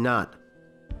 Absolutely not.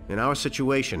 In our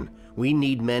situation, we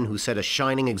need men who set a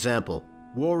shining example.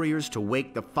 Warriors to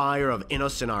wake the fire of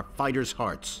Innos in our fighters'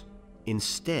 hearts.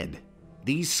 Instead,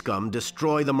 these scum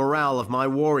destroy the morale of my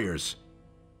warriors.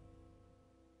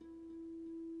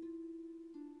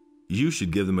 You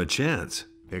should give them a chance.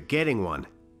 They're getting one,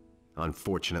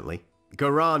 unfortunately.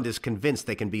 Garand is convinced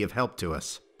they can be of help to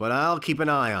us, but I'll keep an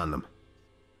eye on them.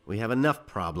 We have enough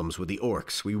problems with the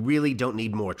orcs. We really don't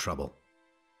need more trouble.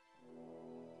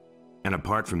 And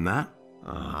apart from that?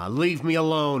 Leave me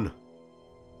alone.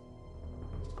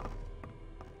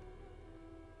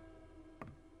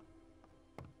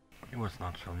 It was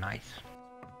not so nice.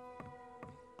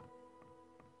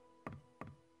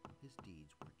 His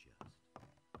deeds were just.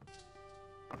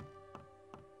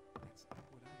 That's not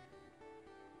what I heard.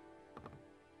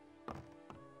 I can't believe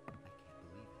it.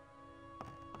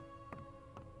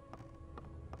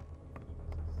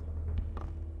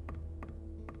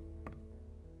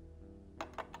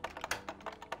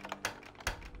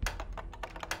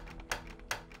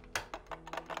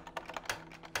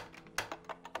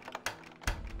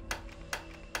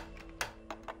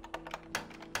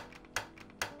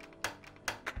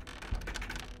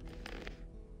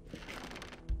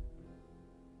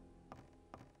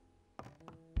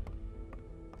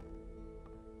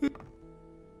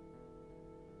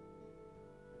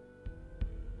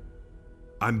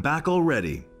 I'm back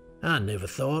already. I never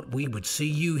thought we would see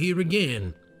you here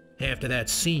again. After that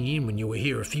scene when you were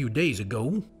here a few days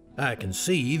ago, I can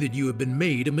see that you have been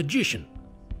made a magician.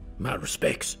 My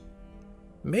respects.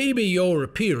 Maybe your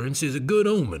appearance is a good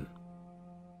omen.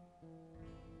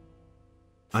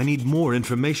 I need more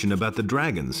information about the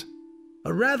dragons.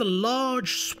 A rather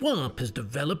large swamp has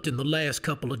developed in the last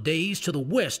couple of days to the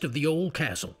west of the old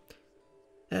castle.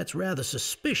 That's rather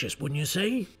suspicious, wouldn't you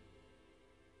say?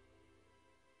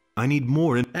 I need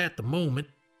more At the moment.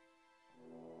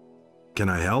 Can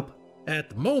I help? At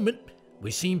the moment,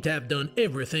 we seem to have done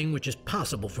everything which is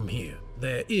possible from here.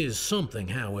 There is something,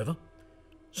 however,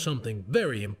 something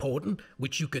very important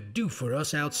which you could do for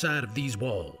us outside of these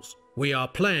walls. We are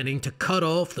planning to cut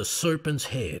off the serpent's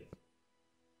head.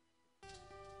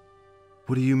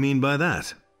 What do you mean by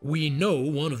that? We know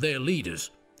one of their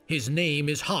leaders. His name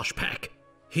is Hoshpak.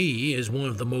 He is one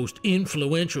of the most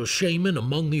influential shaman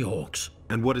among the orcs.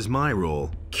 And what is my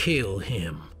role? Kill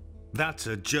him. That's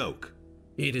a joke.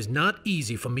 It is not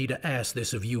easy for me to ask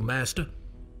this of you, Master,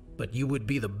 but you would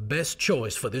be the best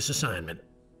choice for this assignment.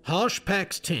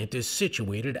 Hoshpak's tent is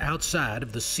situated outside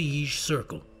of the siege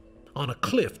circle, on a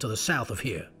cliff to the south of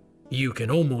here. You can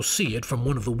almost see it from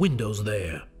one of the windows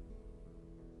there.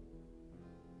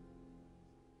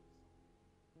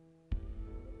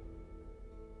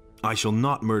 I shall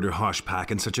not murder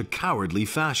Hoshpak in such a cowardly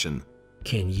fashion.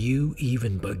 Can you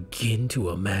even begin to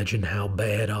imagine how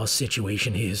bad our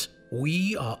situation is?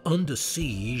 We are under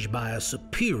siege by a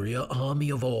superior army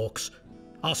of orcs.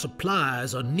 Our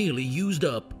supplies are nearly used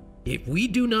up. If we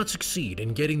do not succeed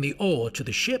in getting the ore to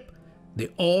the ship, the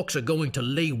orcs are going to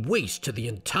lay waste to the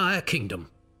entire kingdom.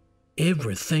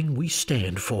 Everything we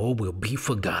stand for will be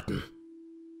forgotten.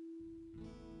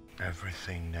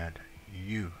 Everything that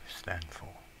you stand for.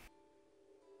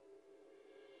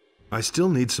 I still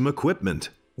need some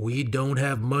equipment. We don't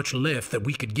have much left that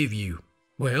we could give you.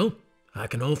 Well, I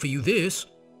can offer you this.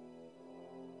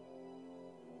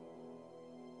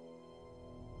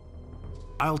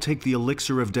 I'll take the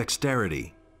elixir of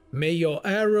dexterity. May your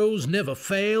arrows never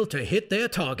fail to hit their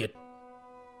target.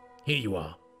 Here you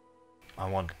are. I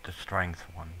wanted the strength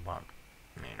one, but,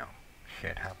 you know,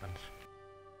 shit happens.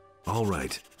 All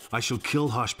right, I shall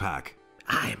kill Hoshpak.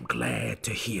 I am glad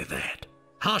to hear that.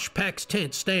 Hoshpak's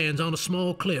tent stands on a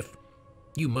small cliff.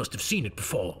 You must have seen it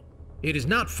before. It is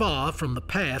not far from the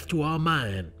path to our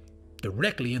mine,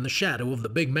 directly in the shadow of the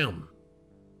big mountain.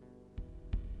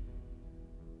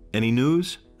 Any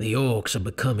news? The orcs are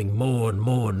becoming more and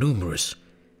more numerous.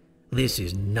 This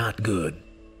is not good.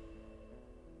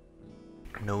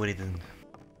 No, it isn't.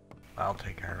 I'll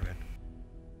take care of it.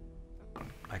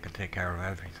 I can take care of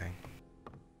everything.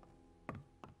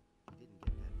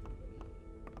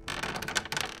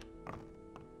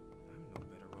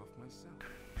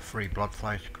 Free blood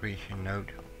fly secretion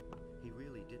node. He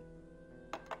really did.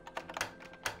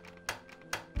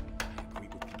 I agree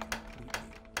with you completely.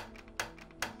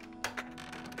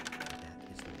 That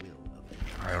is the will of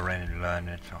the... I already learned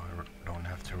it, so I don't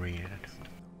have to read it.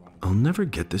 I'll never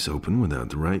get this open without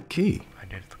the right key. I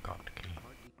did forgot the key.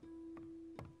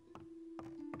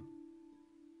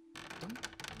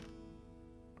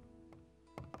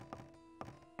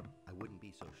 I wouldn't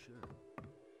be so sure.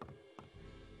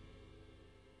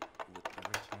 Will it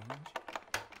ever change?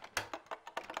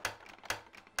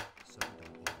 Some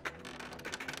don't even know.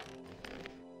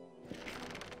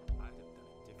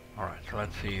 Alright, so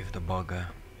let's see if the bugger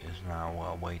is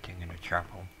now waiting in the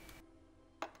chapel.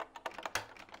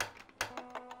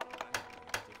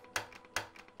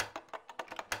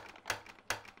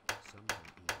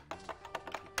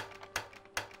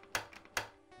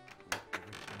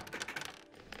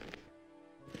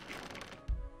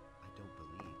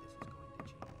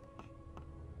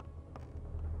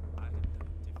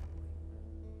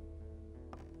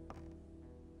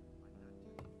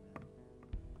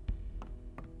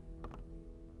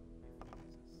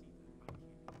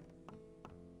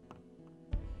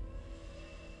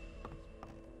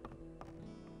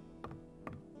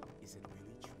 Is it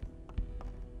really true?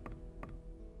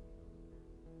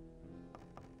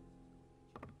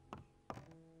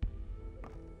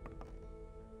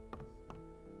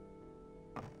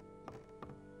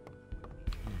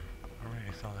 I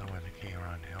really thought there was a key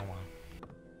around here. Well,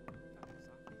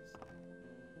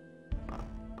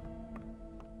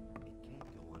 It can't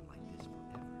go on like this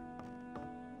forever.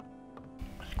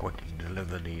 let's quickly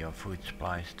deliver the food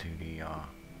supplies to the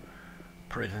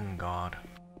prison guard.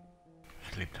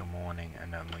 Sleep till morning,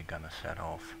 and then we're gonna set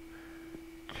off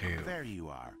to... There you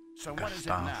are. So what is it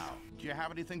Gustav. now? Do you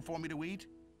have anything for me to eat?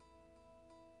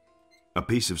 A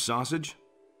piece of sausage?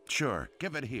 Sure,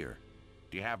 give it here.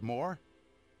 Do you have more?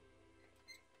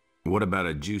 What about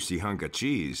a juicy hunk of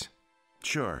cheese?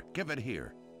 Sure, give it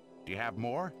here. Do you have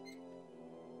more?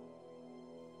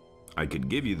 I could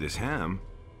give you this ham.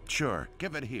 Sure,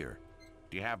 give it here.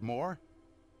 Do you have more?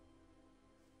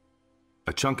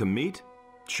 A chunk of meat?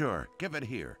 Sure, give it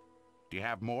here. Do you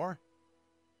have more?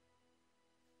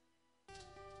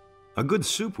 A good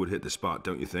soup would hit the spot,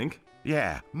 don't you think?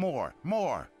 Yeah, more.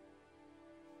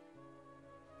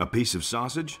 A piece of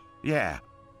sausage? Yeah.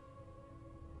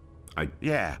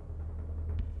 Yeah.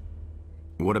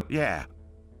 What a... Yeah.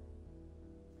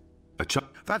 A chunk...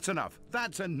 That's enough.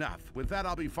 With that,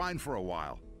 I'll be fine for a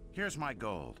while. Here's my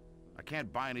gold. I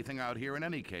can't buy anything out here in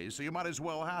any case, so you might as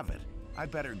well have it. I'd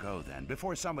better go then,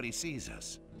 before somebody sees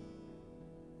us.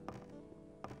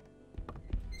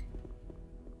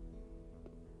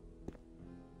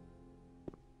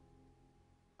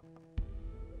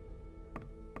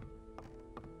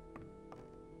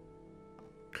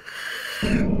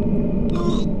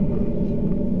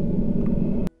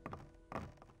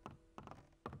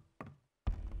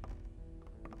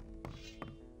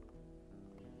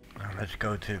 Now let's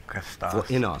go to Gustav. For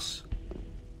Innos.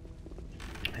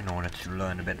 In order to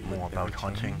learn a bit more about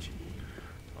hunting,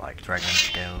 like dragon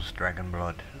scales, dragon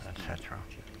blood, etc.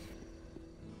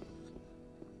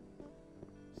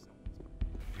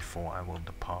 Before I will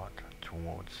depart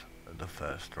towards the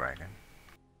first dragon.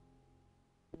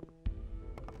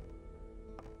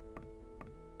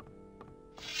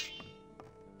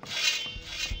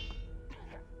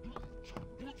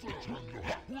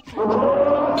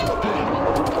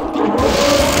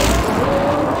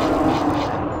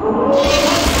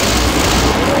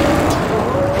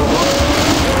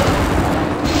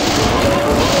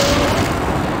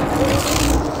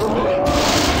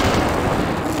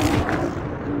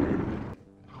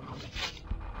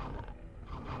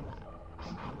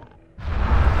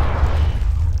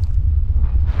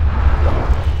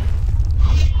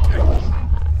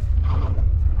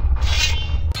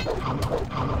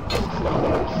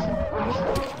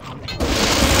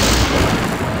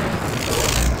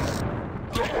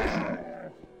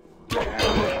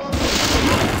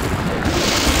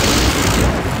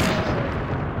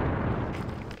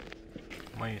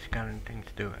 What are you skeletons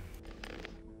doing?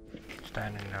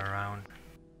 Standing around.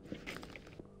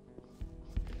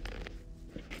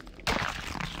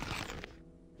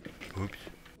 Oops.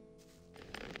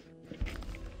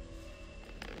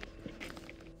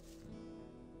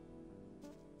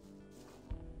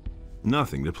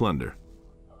 Nothing to plunder.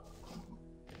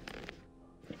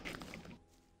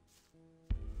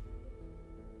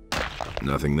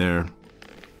 Nothing there.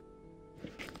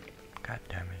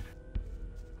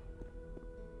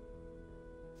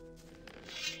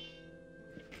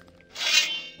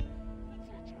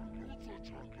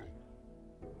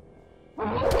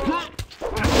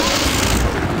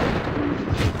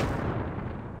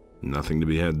 Nothing to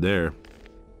be had there.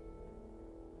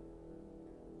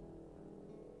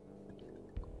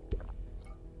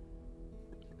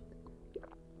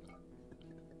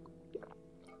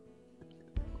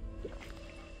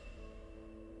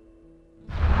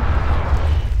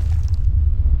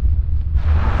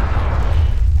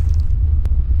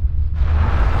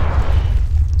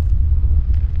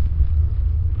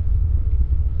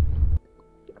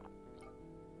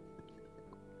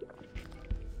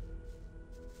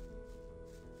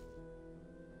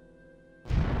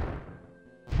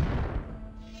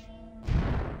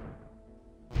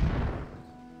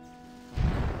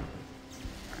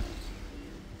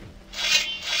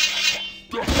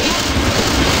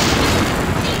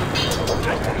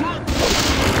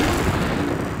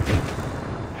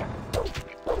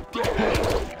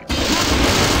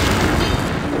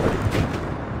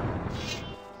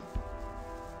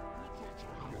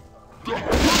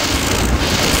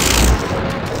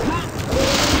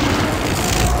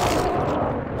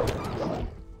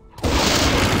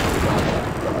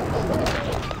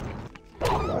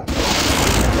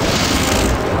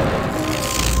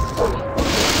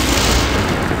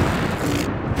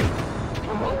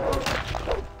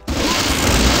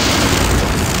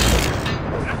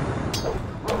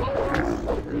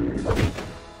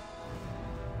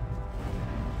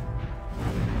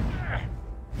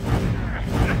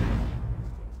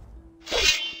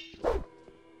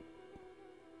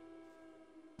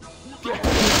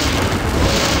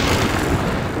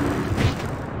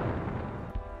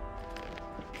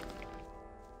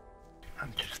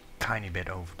 I'm just a tiny bit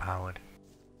overpowered.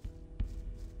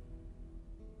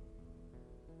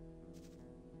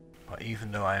 But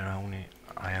even though I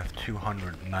have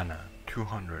 200 mana,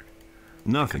 200.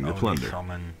 Nothing to plunder. I can only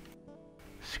summon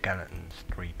skeletons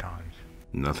 3 times.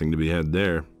 Nothing to be had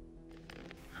there.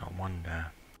 I wonder.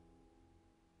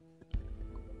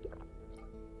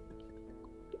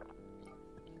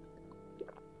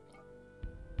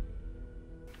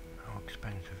 How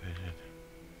expensive is it?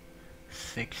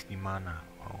 60 mana.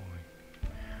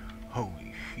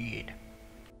 Holy shit.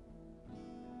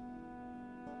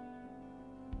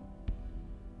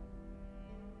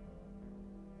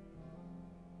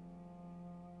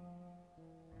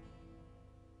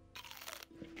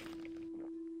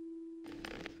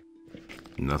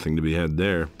 Nothing to be had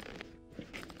there.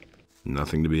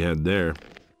 Nothing to be had there.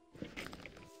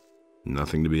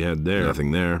 Nothing to be had there.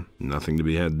 Nothing there. Nothing to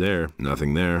be had there.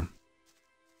 Nothing there.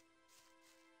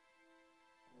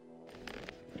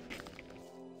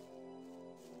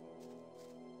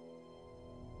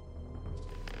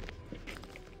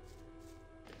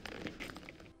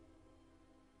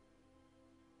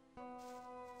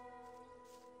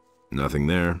 Nothing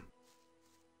there.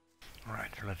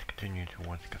 Alright, so let's continue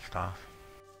towards Gustav.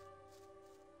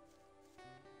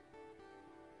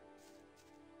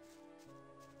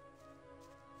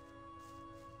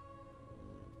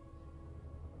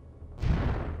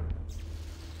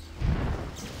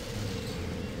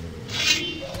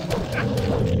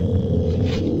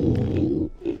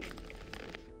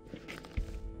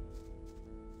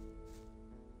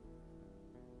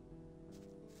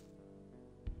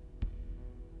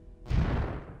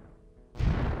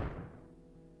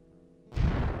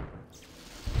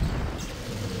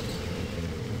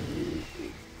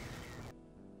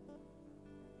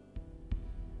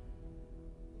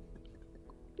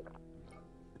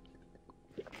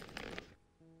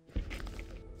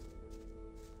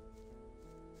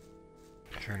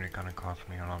 Surely gonna cost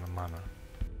me a lot of mana.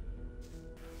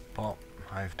 But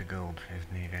I have the gold is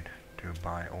needed to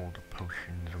buy all the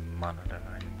potions of mana that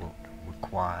I would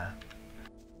require.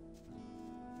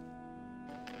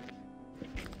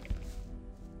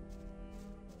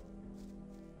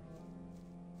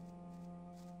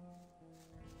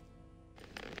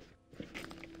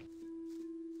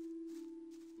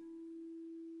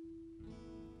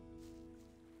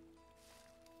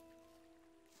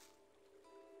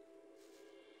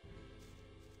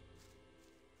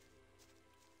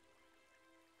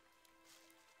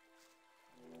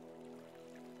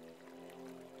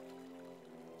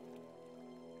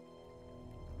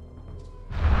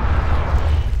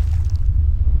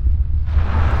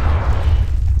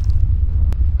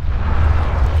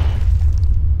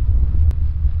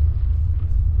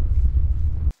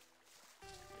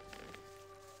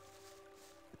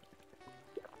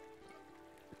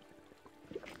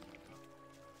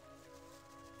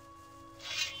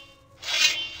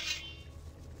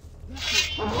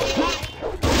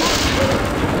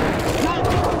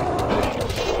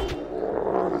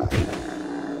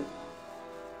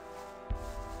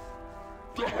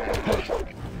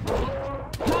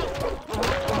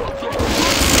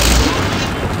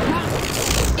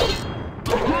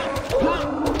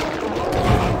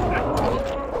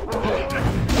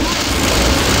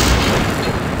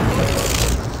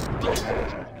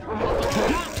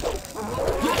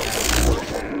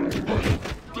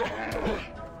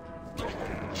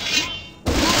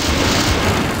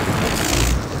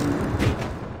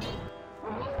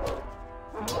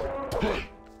 Good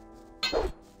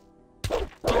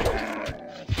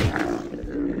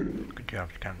job,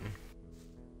 Stanton.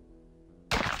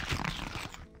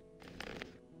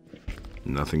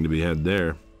 Nothing to be had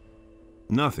there.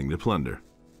 Nothing to plunder.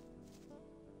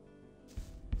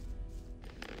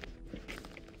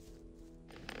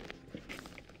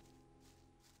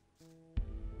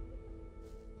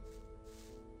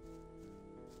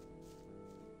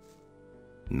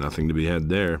 Nothing to be had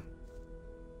there.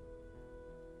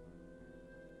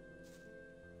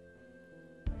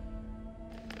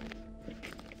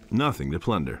 Nothing to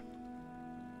plunder.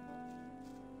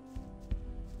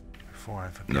 Before I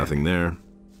forget, nothing there.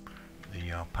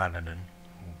 The paladin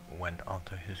went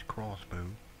onto his crossbow.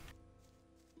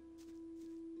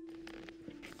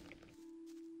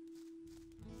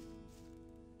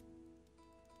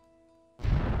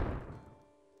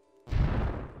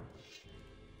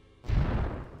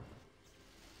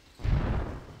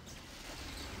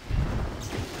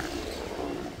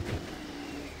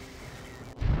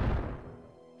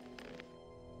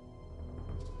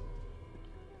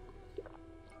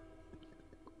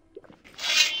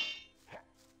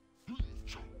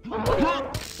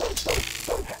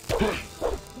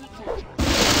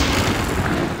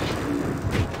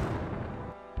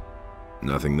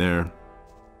 Nothing there.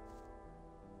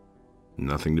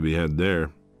 Nothing to be had there.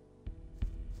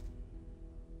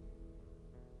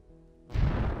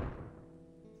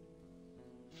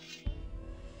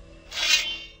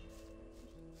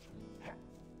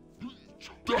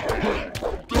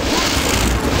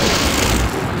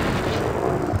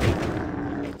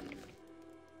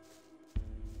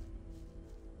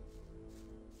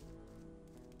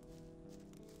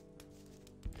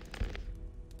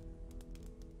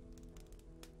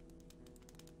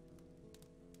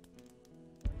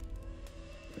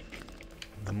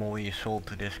 The more you sold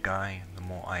to this guy, the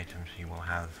more items he will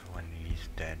have when he's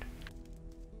dead.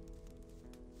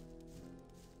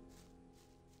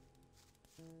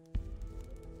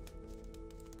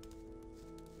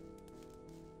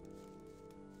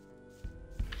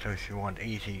 So if you want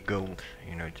easy gold,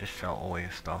 you know, just sell all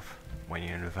your stuff when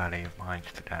you're in the Valley of Mines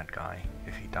to that guy.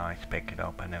 If he dies, pick it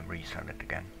up and then resell it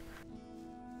again.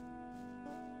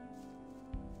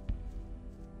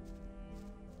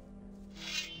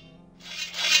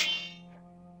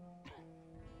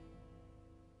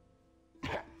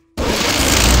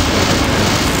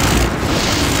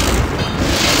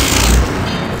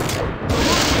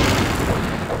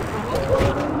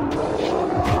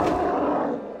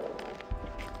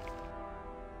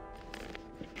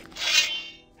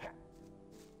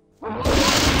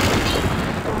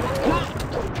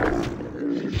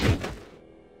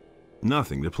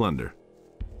 Nothing to plunder.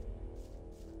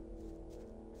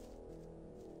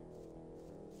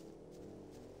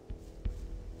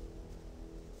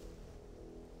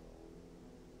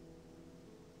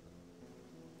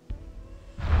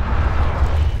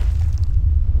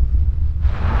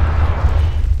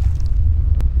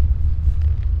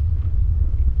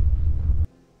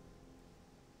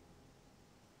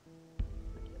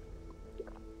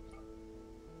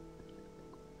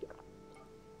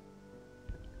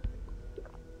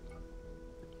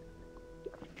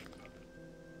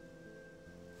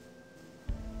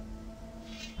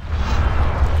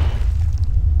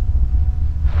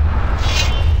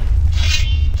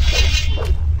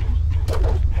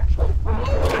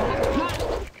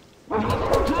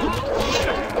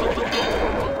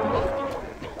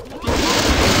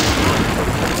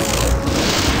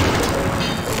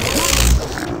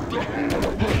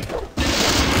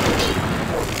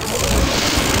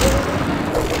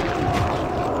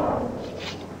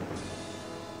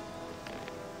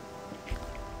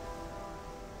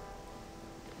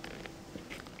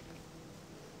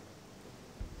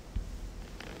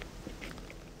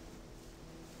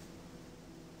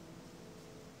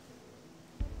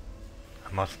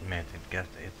 I must admit,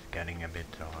 it's getting a bit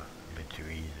too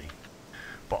easy.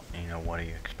 But you know, what do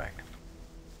you expect?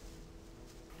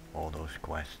 All those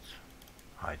quests,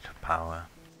 Heights of Power.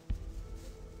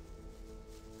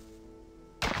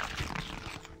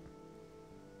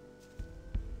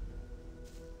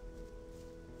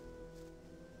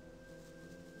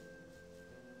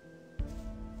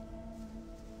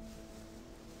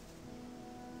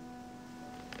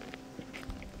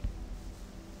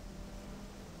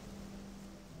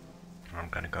 I'm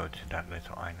gonna go to that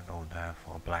little island over there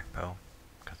for a black pearl,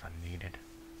 because I need it.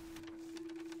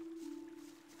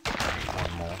 I need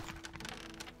one more.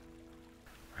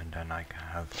 And then I can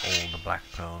have all the black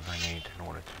pearls I need in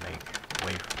order to make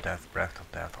Wave of Death, Breath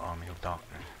of Death, Army of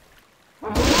Darkness.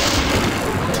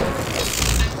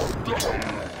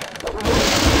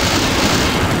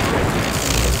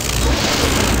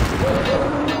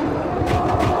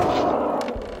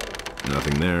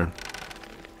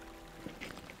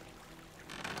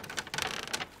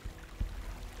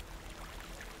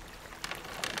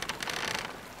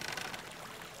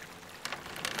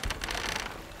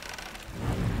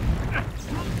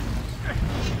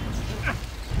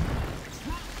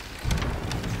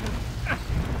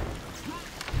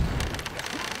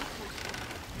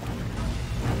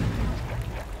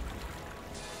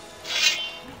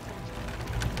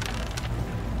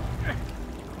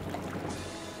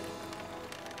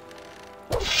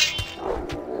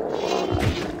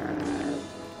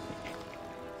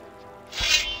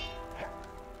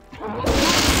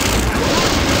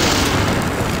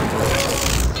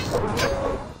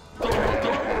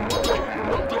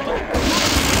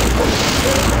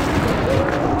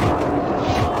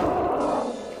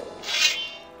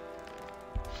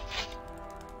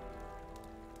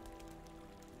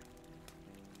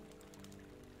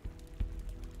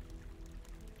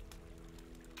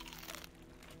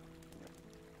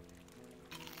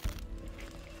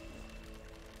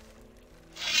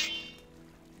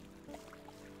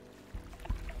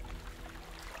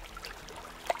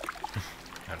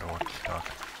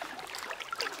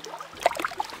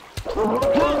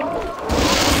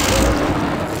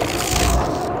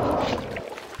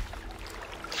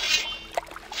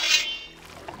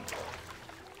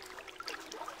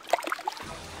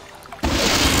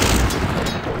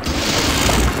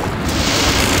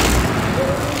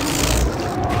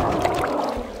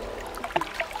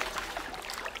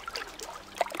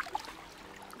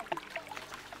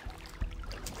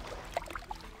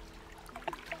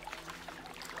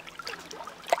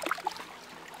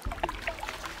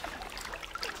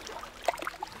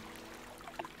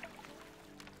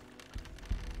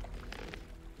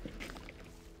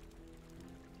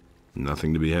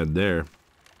 Nothing to be had there.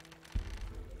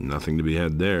 Nothing to be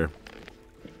had there.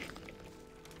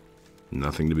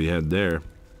 Nothing to be had there.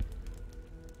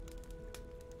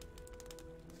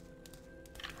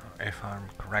 If I'm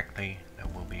correctly, there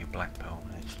will be a black pearl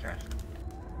in its chest.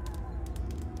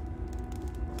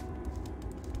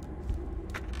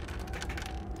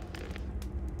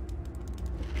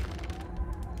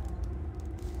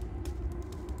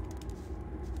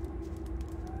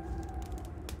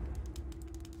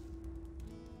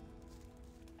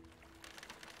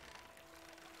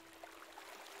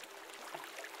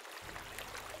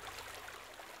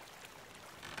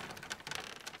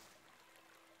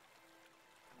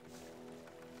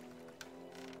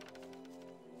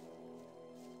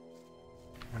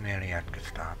 We're nearly at good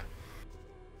start.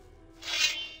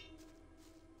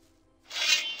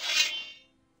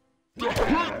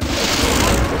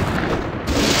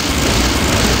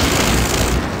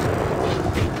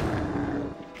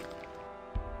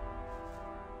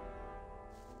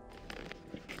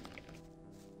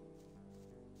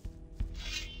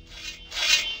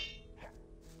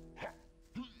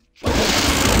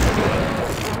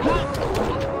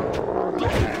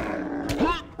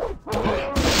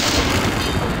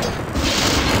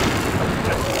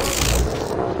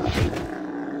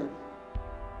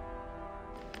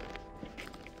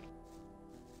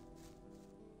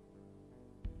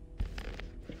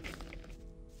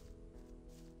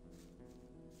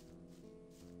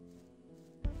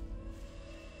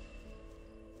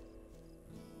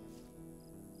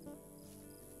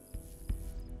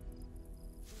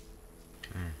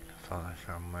 I thought I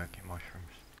saw murky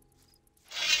mushrooms.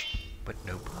 But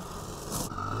nope.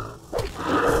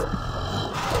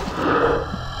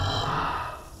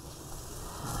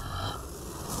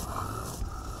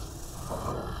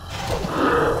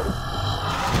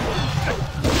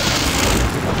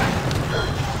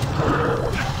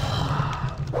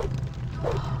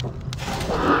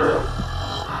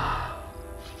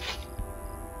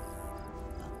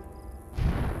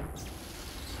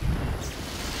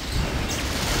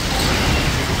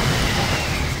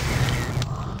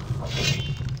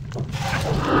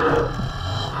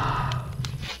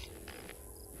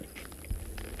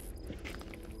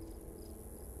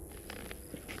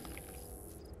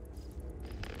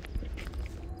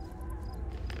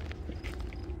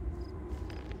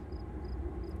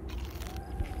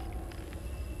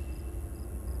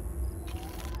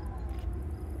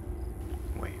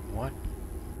 What?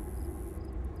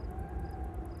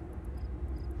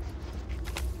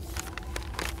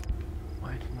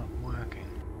 Why it's not working?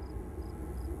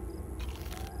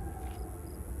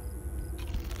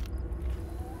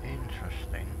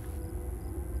 Interesting.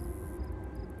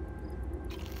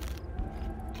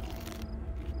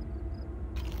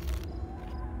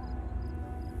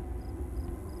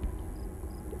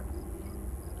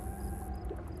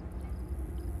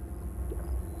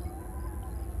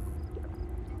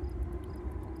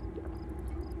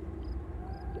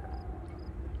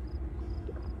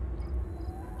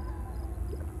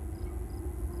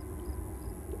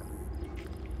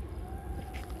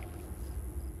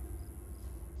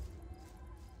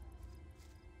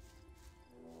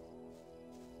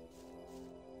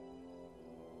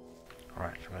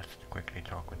 Alright, so let's quickly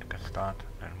talk with the Gestalt,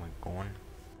 then we're going.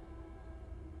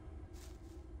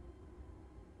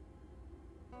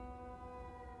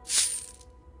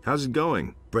 How's it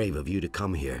going? Brave of you to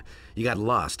come here. You got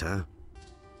lost, huh?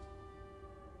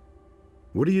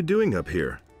 What are you doing up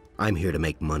here? I'm here to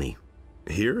make money.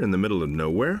 Here, in the middle of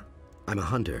nowhere? I'm a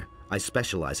hunter. I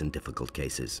specialize in difficult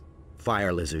cases.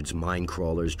 Fire lizards, mine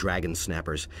crawlers, dragon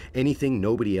snappers, anything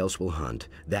nobody else will hunt.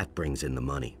 That brings in the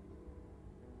money.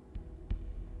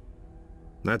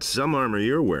 That's some armor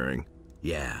you're wearing.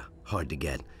 Yeah, hard to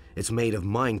get. It's made of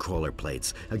mine crawler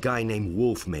plates. A guy named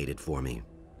Wolf made it for me.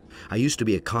 I used to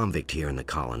be a convict here in the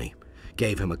colony.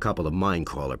 Gave him a couple of mine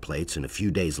crawler plates, and a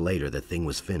few days later the thing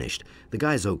was finished. The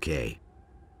guy's okay.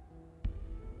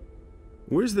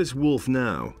 Where's this Wolf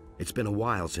now? It's been a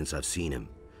while since I've seen him.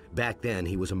 Back then,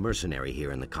 he was a mercenary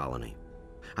here in the colony.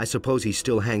 I suppose he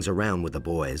still hangs around with the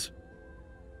boys.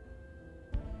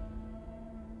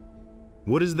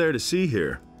 What is there to see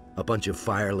here? A bunch of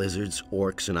fire lizards,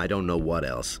 orcs, and I don't know what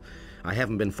else. I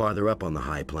haven't been farther up on the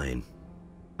high plain.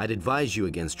 I'd advise you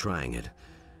against trying it.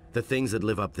 The things that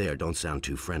live up there don't sound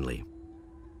too friendly.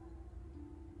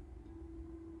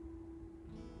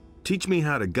 Teach me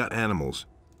how to gut animals.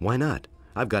 Why not?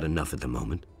 I've got enough at the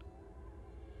moment.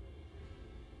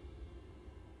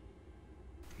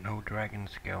 No dragon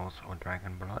scales or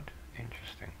dragon blood?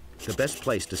 Interesting. The best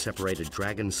place to separate a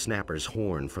dragon snapper's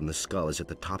horn from the skull is at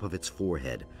the top of its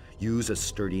forehead. Use a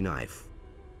sturdy knife.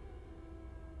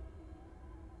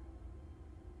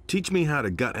 Teach me how to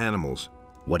gut animals.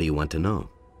 What do you want to know?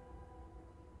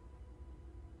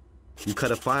 You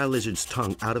cut a fire lizard's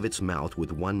tongue out of its mouth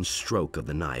with one stroke of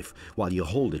the knife, while you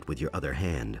hold it with your other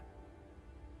hand.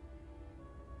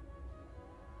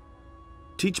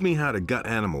 Teach me how to gut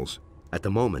animals. At the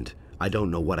moment, I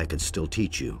don't know what I could still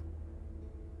teach you.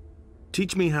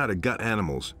 Teach me how to gut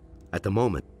animals. At the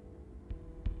moment.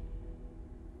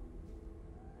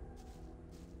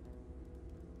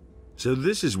 So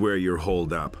this is where you're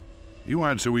holed up. You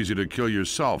aren't so easy to kill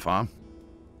yourself, huh?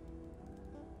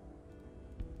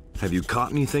 Have you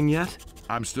caught anything yet?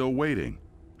 I'm still waiting.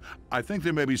 I think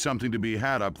there may be something to be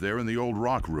had up there in the old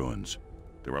rock ruins.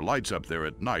 There are lights up there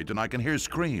at night, and I can hear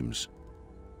screams.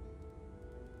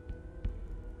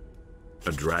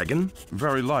 A dragon?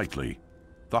 Very likely.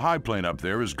 The high plain up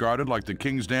there is guarded like the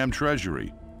king's damn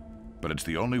treasury. But it's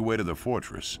the only way to the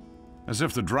fortress. As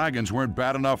if the dragons weren't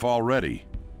bad enough already.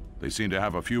 They seem to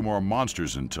have a few more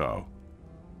monsters in tow.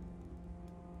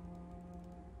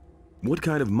 What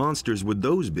kind of monsters would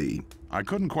those be? I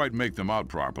couldn't quite make them out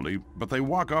properly, but they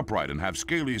walk upright and have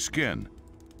scaly skin.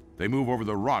 They move over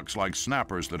the rocks like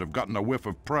snappers that have gotten a whiff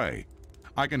of prey.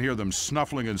 I can hear them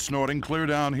snuffling and snorting clear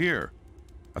down here.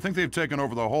 I think they've taken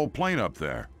over the whole plain up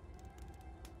there.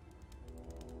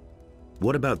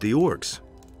 What about the orcs?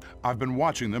 I've been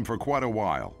watching them for quite a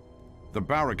while. The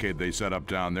barricade they set up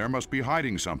down there must be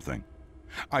hiding something.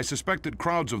 I suspect that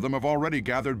crowds of them have already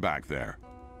gathered back there.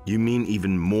 You mean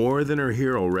even more than are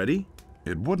here already?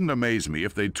 It wouldn't amaze me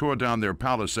if they tore down their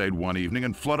palisade one evening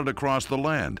and flooded across the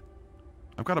land.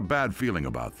 I've got a bad feeling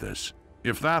about this.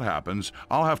 If that happens,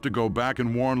 I'll have to go back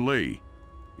and warn Lee.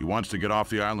 He wants to get off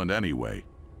the island anyway.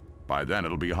 By then,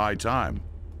 it'll be high time.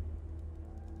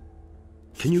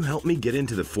 Can you help me get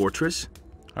into the fortress?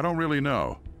 I don't really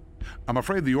know. I'm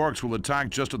afraid the orcs will attack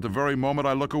just at the very moment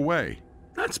I look away.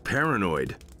 That's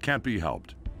paranoid. Can't be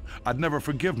helped. I'd never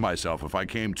forgive myself if I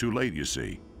came too late, you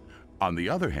see. On the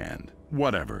other hand,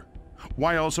 whatever.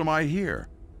 Why else am I here?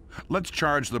 Let's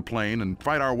charge the plain and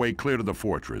fight our way clear to the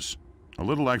fortress. A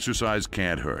little exercise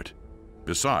can't hurt.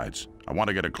 Besides, I want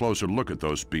to get a closer look at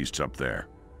those beasts up there.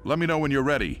 Let me know when you're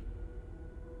ready.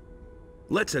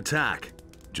 Let's attack.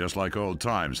 Just like old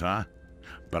times, huh?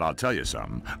 But I'll tell you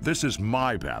something. This is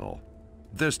my battle.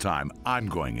 This time, I'm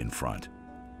going in front.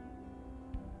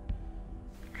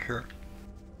 Sure.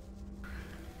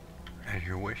 As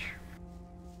you wish.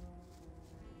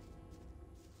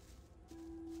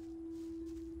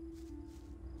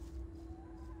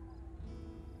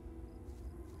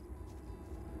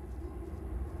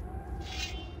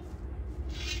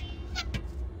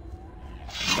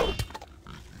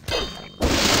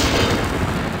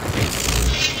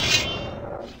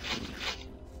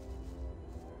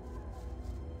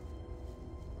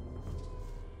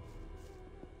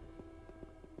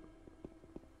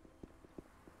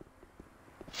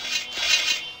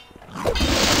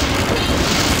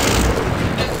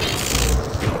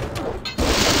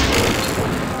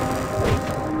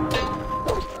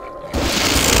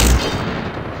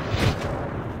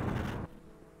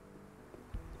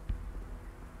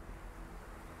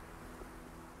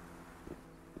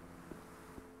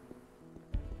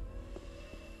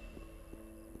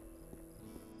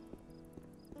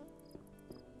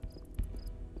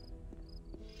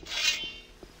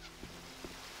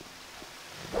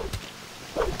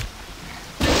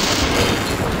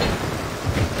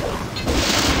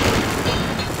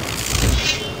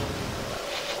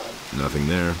 Nothing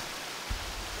there.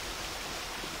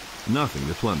 Nothing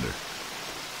to plunder.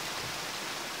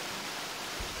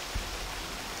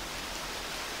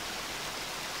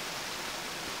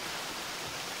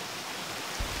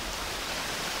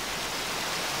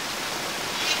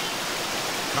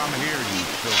 Come here, you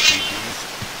filthy beast.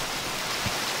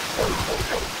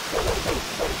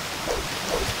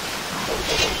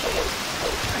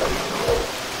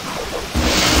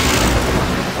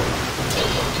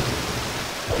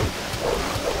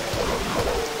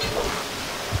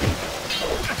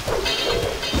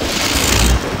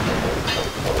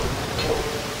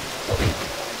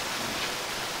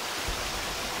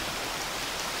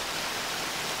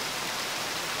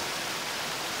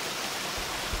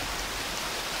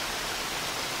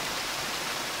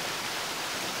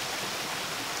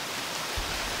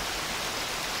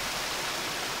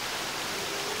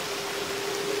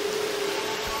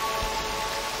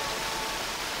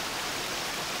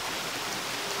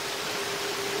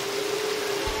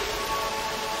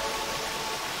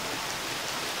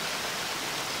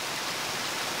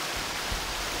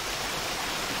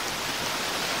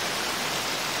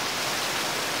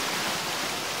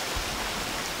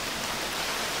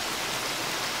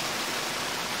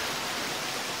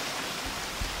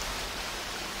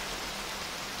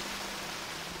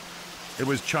 It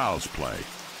was child's play.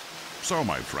 So,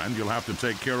 my friend, you'll have to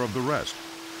take care of the rest.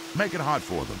 Make it hot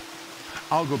for them.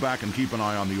 I'll go back and keep an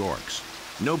eye on the orcs.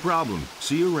 No problem.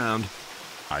 See you around.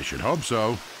 I should hope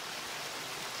so.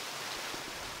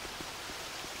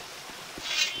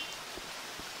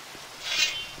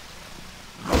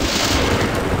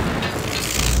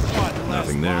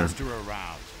 Nothing there.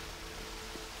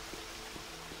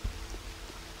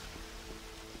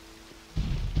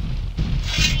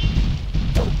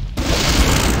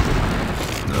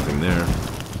 Nothing there.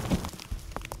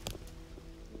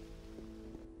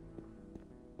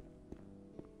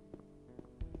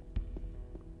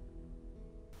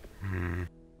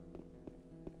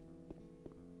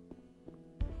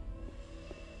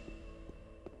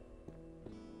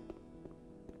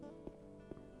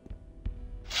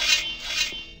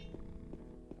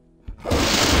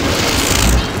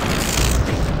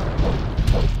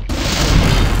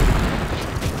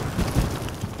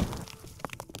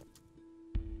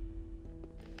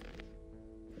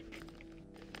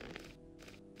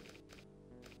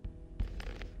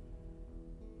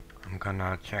 I'm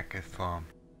gonna check if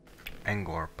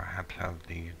Angor perhaps has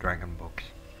the dragon books.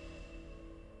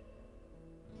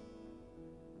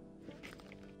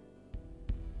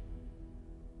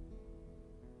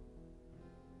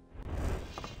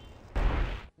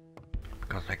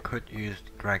 Because I could use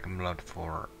dragon blood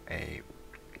for a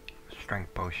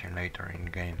strength potion later in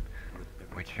the game,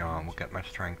 which will get my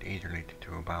strength easily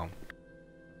to about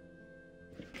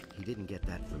He didn't get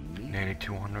that from me. nearly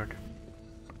 200.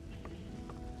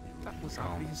 That was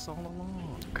obvious all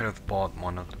along. Could have bought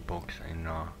one of the books in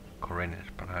Corinus,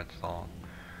 but I thought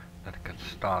that it could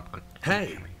start with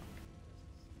Hey!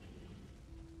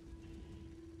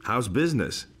 How's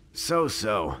business?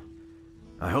 So-so.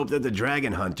 I hope that the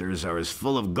dragon hunters are as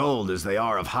full of gold as they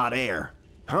are of hot air.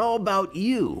 How about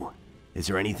you? Is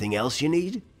there anything else you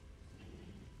need?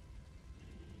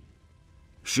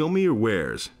 Show me your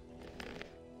wares.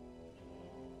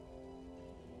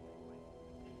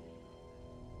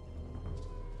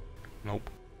 Nope.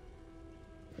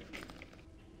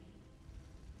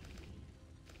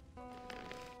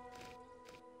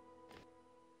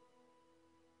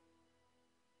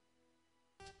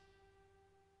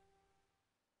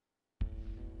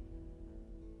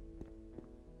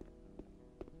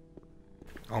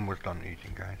 Almost done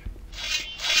eating, guys.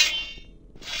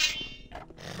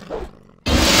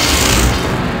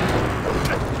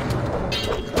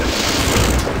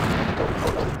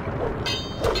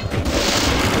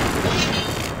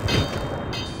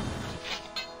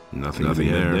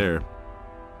 Nothing there.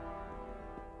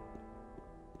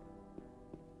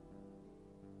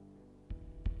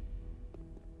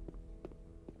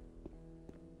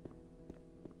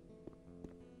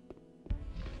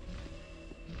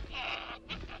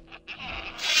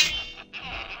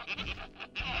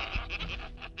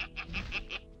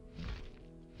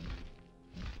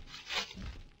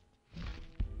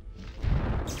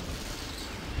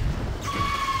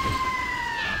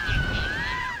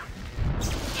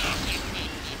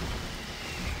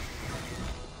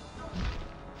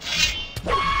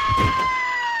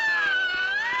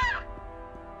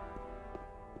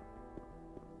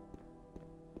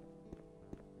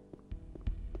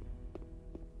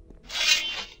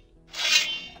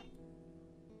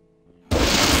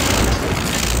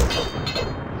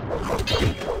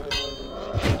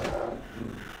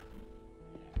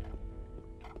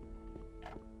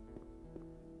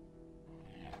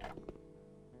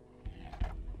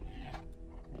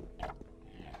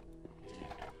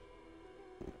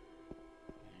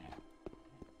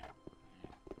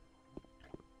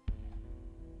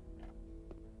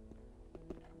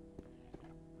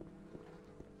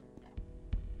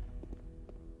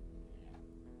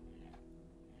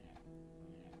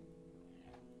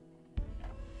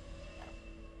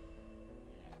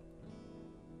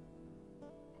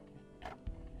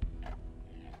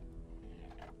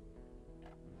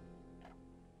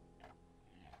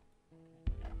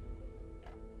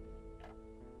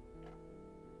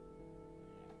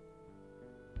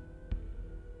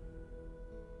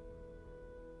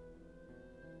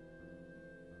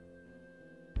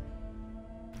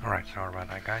 Alright, sorry about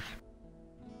that, guys.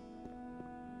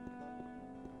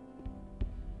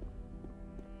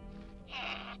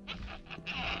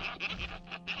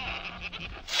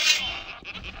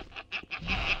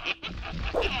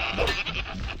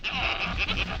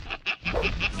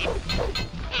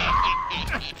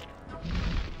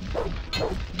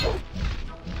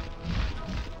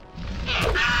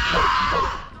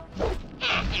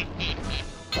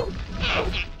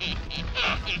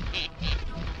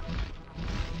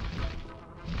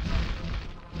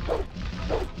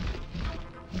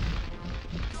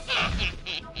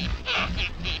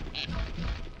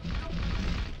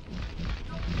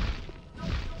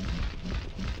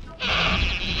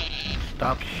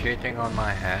 stop shitting on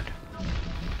my head?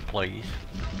 Please.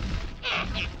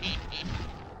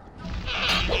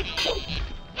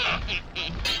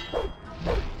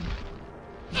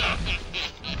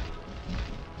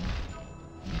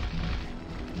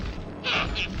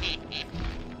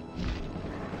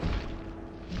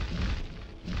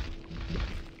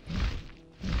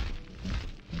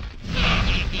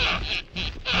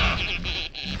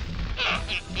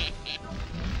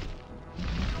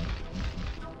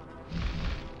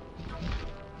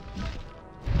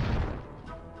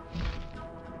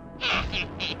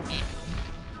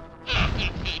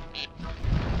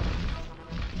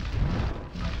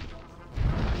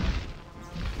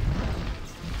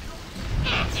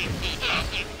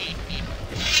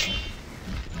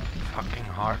 Fucking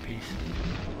harpies.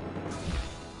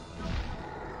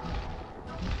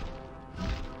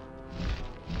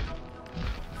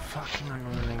 Fucking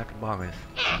annoying little buggers.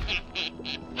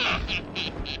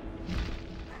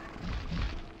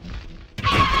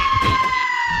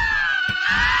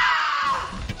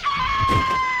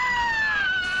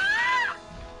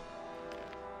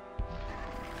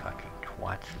 Fucking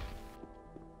twats.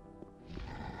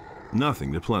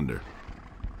 Nothing to plunder.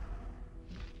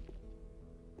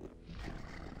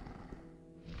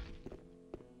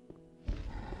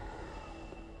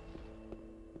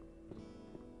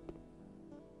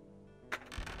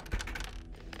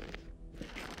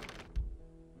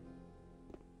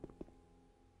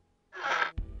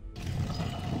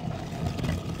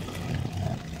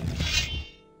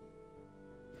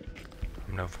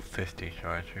 I'm level 50, so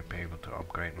I should be able to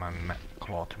upgrade my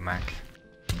claw to max.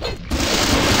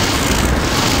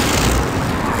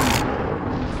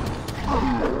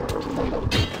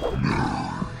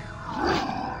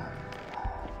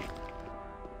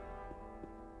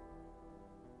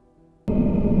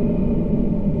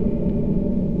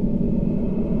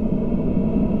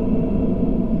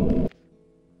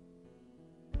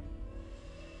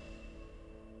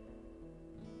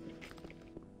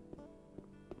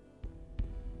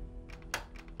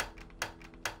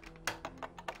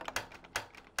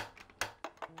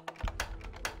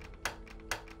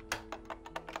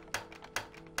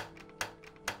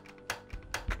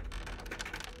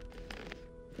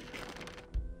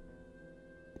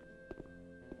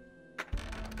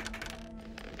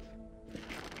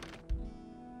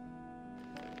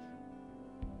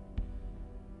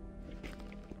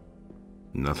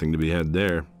 Nothing to be had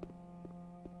there.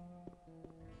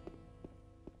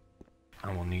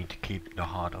 I will need to keep the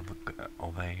heart of a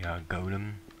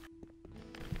golem.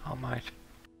 How much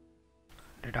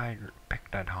did I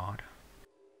pick that heart?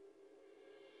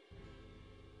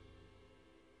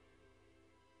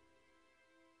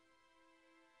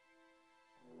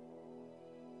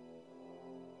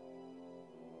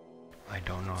 I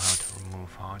don't know how to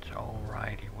remove hearts.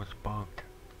 Alright, it was bugged.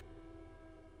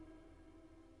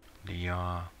 The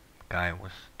guy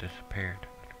was disappeared.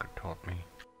 It taught me.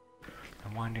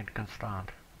 And why did it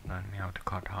start? Learn me how to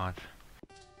cut hearts.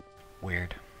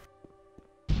 Weird.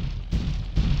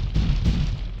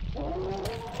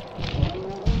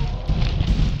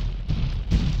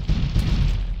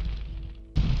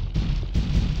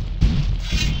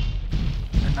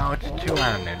 And now it's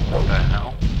two-handed. What the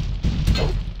hell?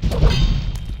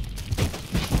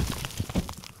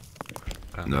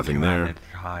 Nothing there. It's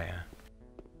higher.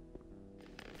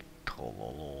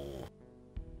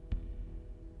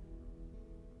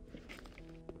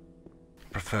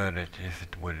 Preferred it if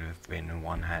it would have been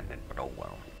one-handed, but oh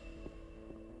well.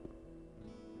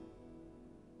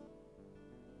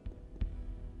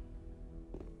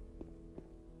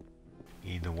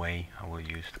 Either way, I will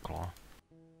use the claw.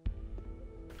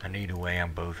 And either way,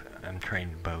 I'm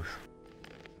trained both.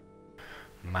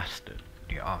 Mastered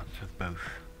the arts of both.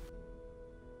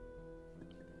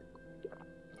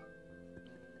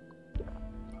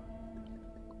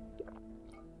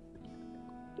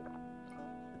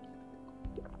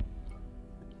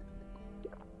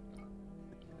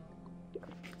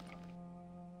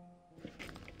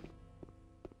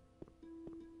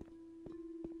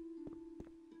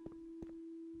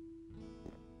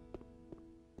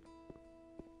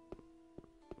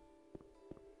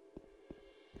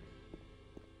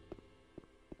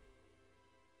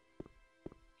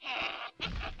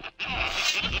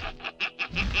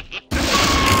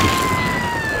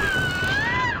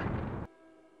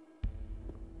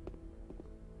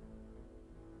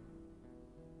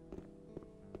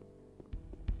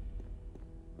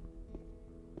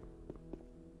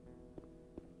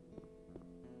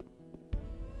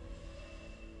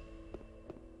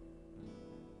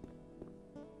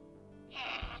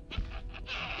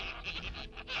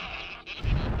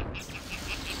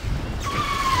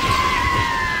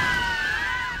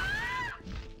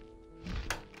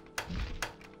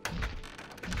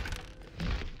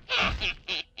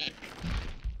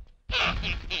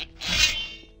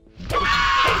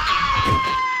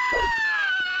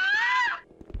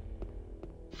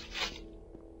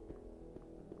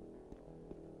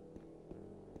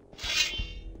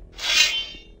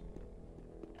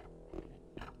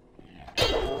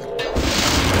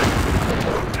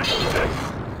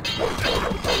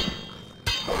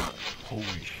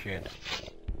 shit.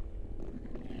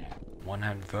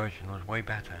 One-hand version was way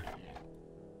better.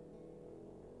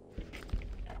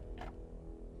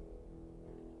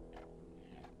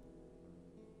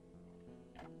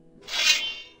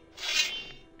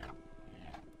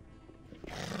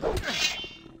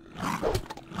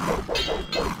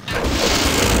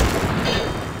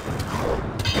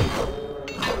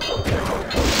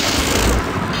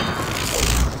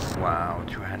 Wow,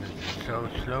 two-handed is so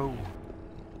slow.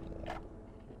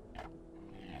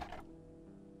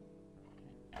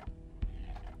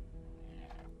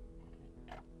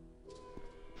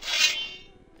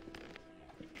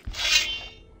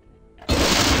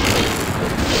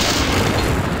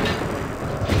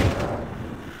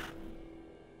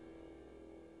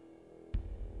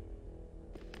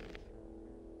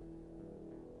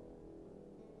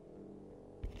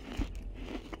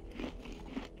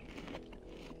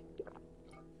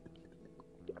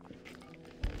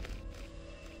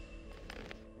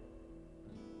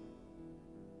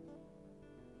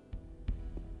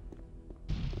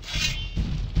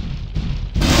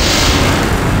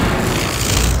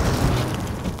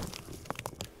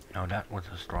 Now that was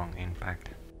a strong impact.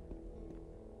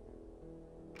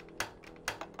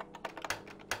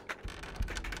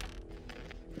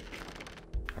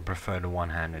 I prefer the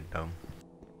one-handed though.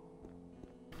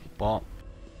 But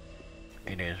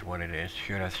it is what it is.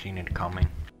 Should have seen it coming.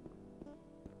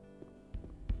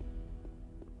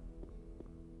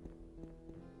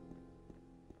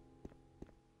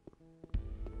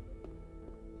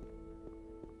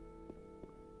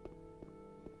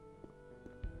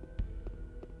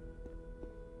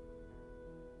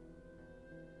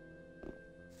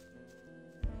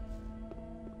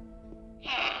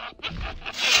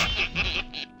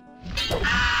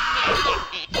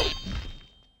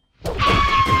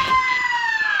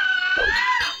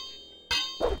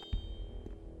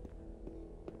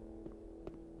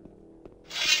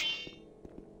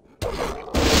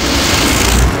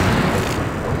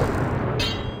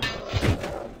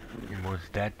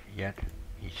 Dead yet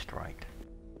he striked.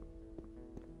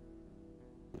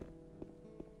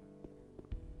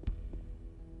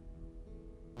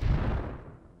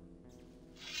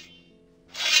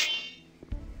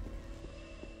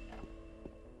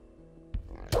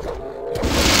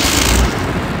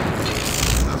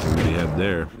 Nothing to be had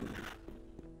there.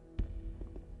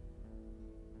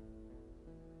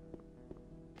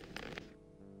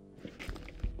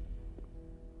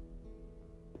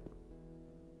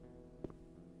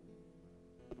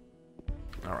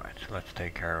 Alright, so let's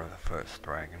take care of the first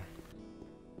dragon.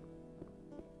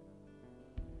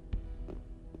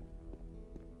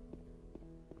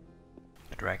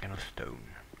 The Dragon of Stone.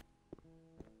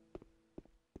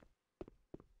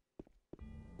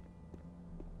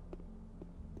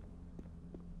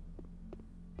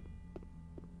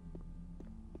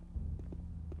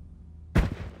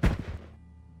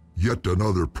 Yet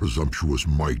another presumptuous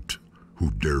mite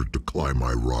who dared to climb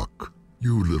my rock.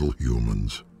 You little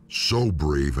humans. So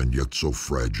brave and yet so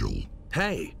fragile.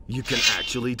 Hey, you can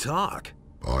actually talk.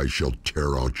 I shall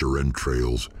tear out your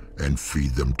entrails and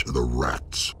feed them to the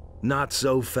rats. Not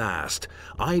so fast.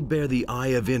 I bear the Eye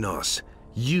of Innos.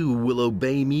 You will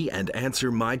obey me and answer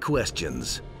my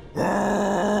questions.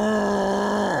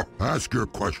 Ask your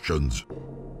questions.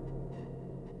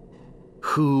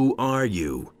 Who are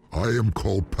you? I am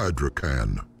called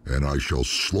Padrakan, and I shall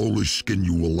slowly skin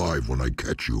you alive when I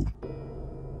catch you.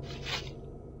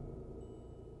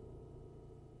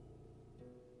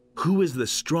 Who is the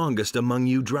strongest among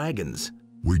you dragons?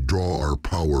 We draw our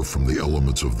power from the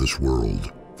elements of this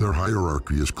world. Their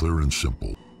hierarchy is clear and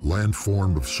simple. Land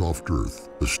formed of soft earth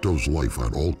bestows life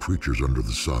on all creatures under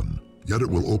the sun. Yet it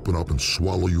will open up and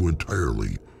swallow you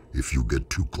entirely if you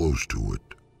get too close to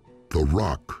it. The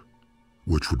rock,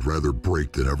 which would rather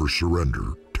break than ever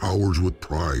surrender, towers with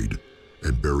pride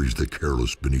and buries the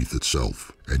careless beneath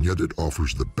itself, and yet it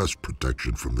offers the best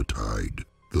protection from the tide.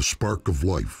 The spark of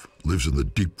life lives in the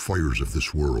deep fires of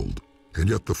this world, and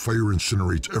yet the fire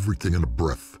incinerates everything in a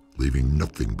breath, leaving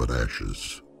nothing but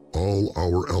ashes. All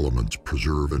our elements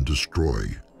preserve and destroy,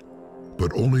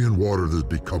 but only in water that has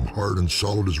become hard and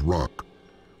solid as rock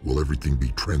will everything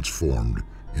be transformed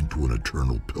into an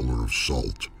eternal pillar of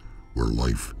salt, where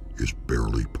life is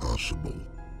barely possible.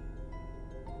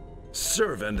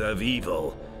 Servant of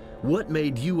evil, what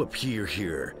made you appear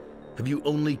here? Have you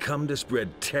only come to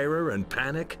spread terror and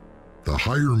panic? The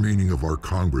higher meaning of our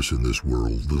Congress in this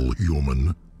world, little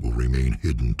human, will remain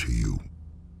hidden to you.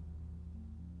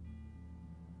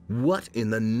 What in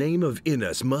the name of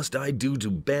Innos must I do to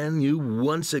ban you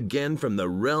once again from the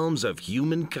realms of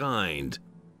humankind?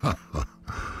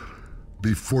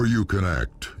 Before you can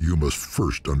act, you must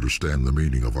first understand the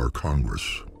meaning of our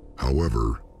Congress.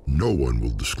 However, no one will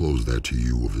disclose that to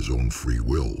you of his own free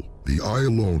will. The Eye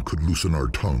alone could loosen our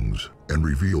tongues and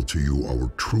reveal to you our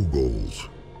true goals.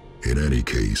 In any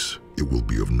case, it will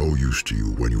be of no use to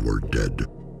you when you are dead.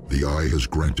 The Eye has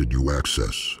granted you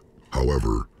access.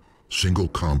 However, single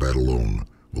combat alone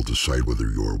will decide whether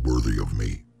you are worthy of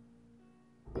me.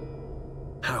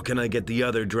 How can I get the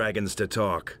other dragons to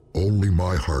talk? Only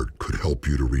my heart could help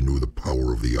you to renew the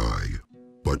power of the Eye.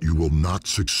 But you will not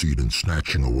succeed in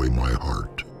snatching away my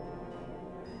heart.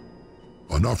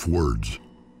 Enough words.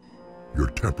 Your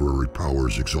temporary power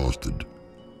is exhausted.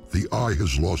 The Eye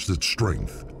has lost its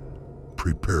strength.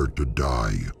 Prepare to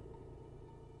die.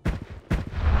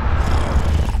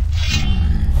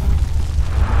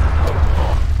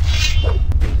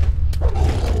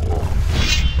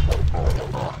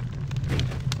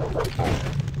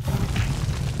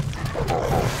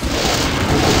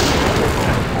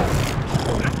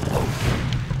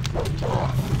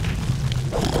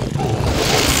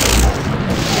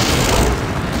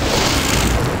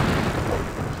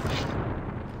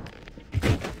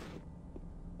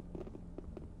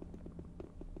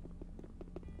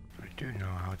 I do know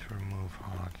how to remove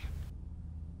hearts.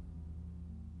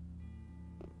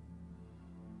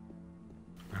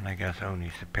 And I guess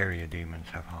only superior demons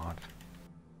have hearts.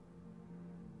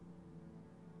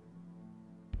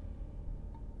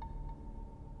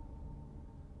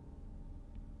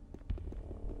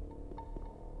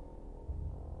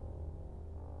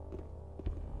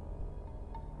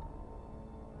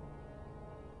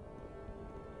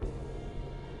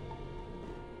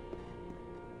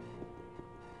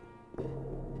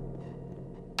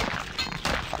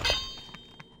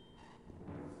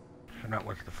 That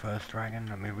was the first dragon.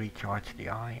 Let me recharge the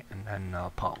Eye, and then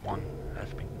part 1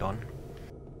 has been done.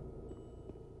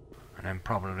 And then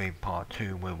probably part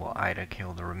 2 we will either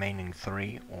kill the remaining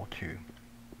 3 or 2. It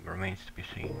remains to be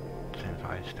seen, since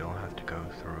I still have to go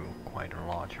through quite a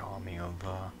large army of,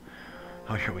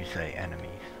 how shall we say, enemies.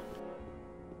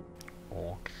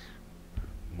 Orcs,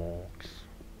 morgs,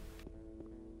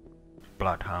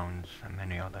 bloodhounds, and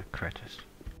many other critters.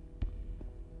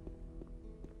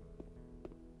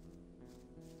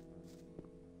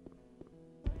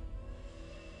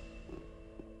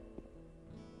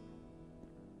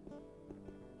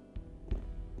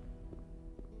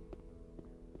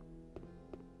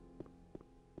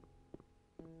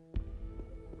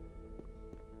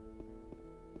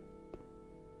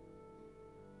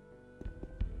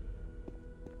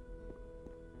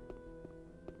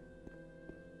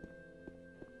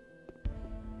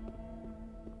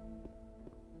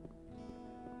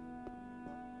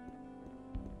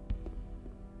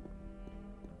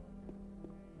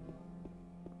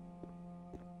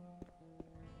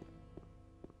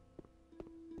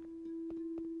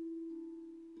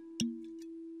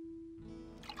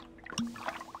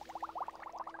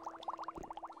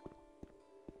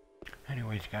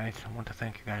 Anyways guys, I want to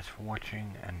thank you guys for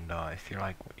watching, and if you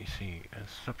like what you see,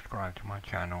 subscribe to my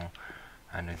channel,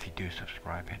 and if you do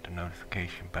subscribe, hit the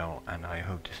notification bell, and I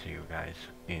hope to see you guys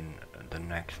in the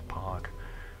next part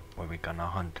where we're gonna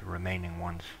hunt the remaining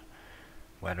ones.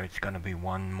 Whether it's gonna be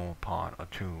one more part or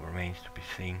 2 remains to be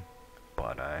seen,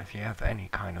 but if you have any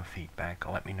kind of feedback,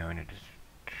 let me know in the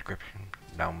description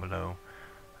down below,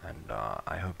 and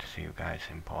I hope to see you guys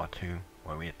in part 2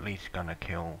 where we at least gonna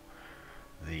kill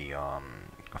the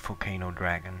volcano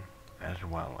dragon, as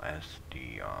well as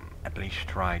the at least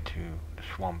try to the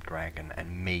swamp dragon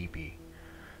and maybe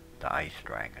the ice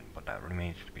dragon, but that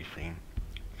remains to be seen.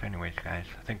 So anyways guys,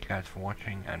 thank you guys for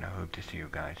watching, and I hope to see you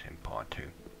guys in part 2.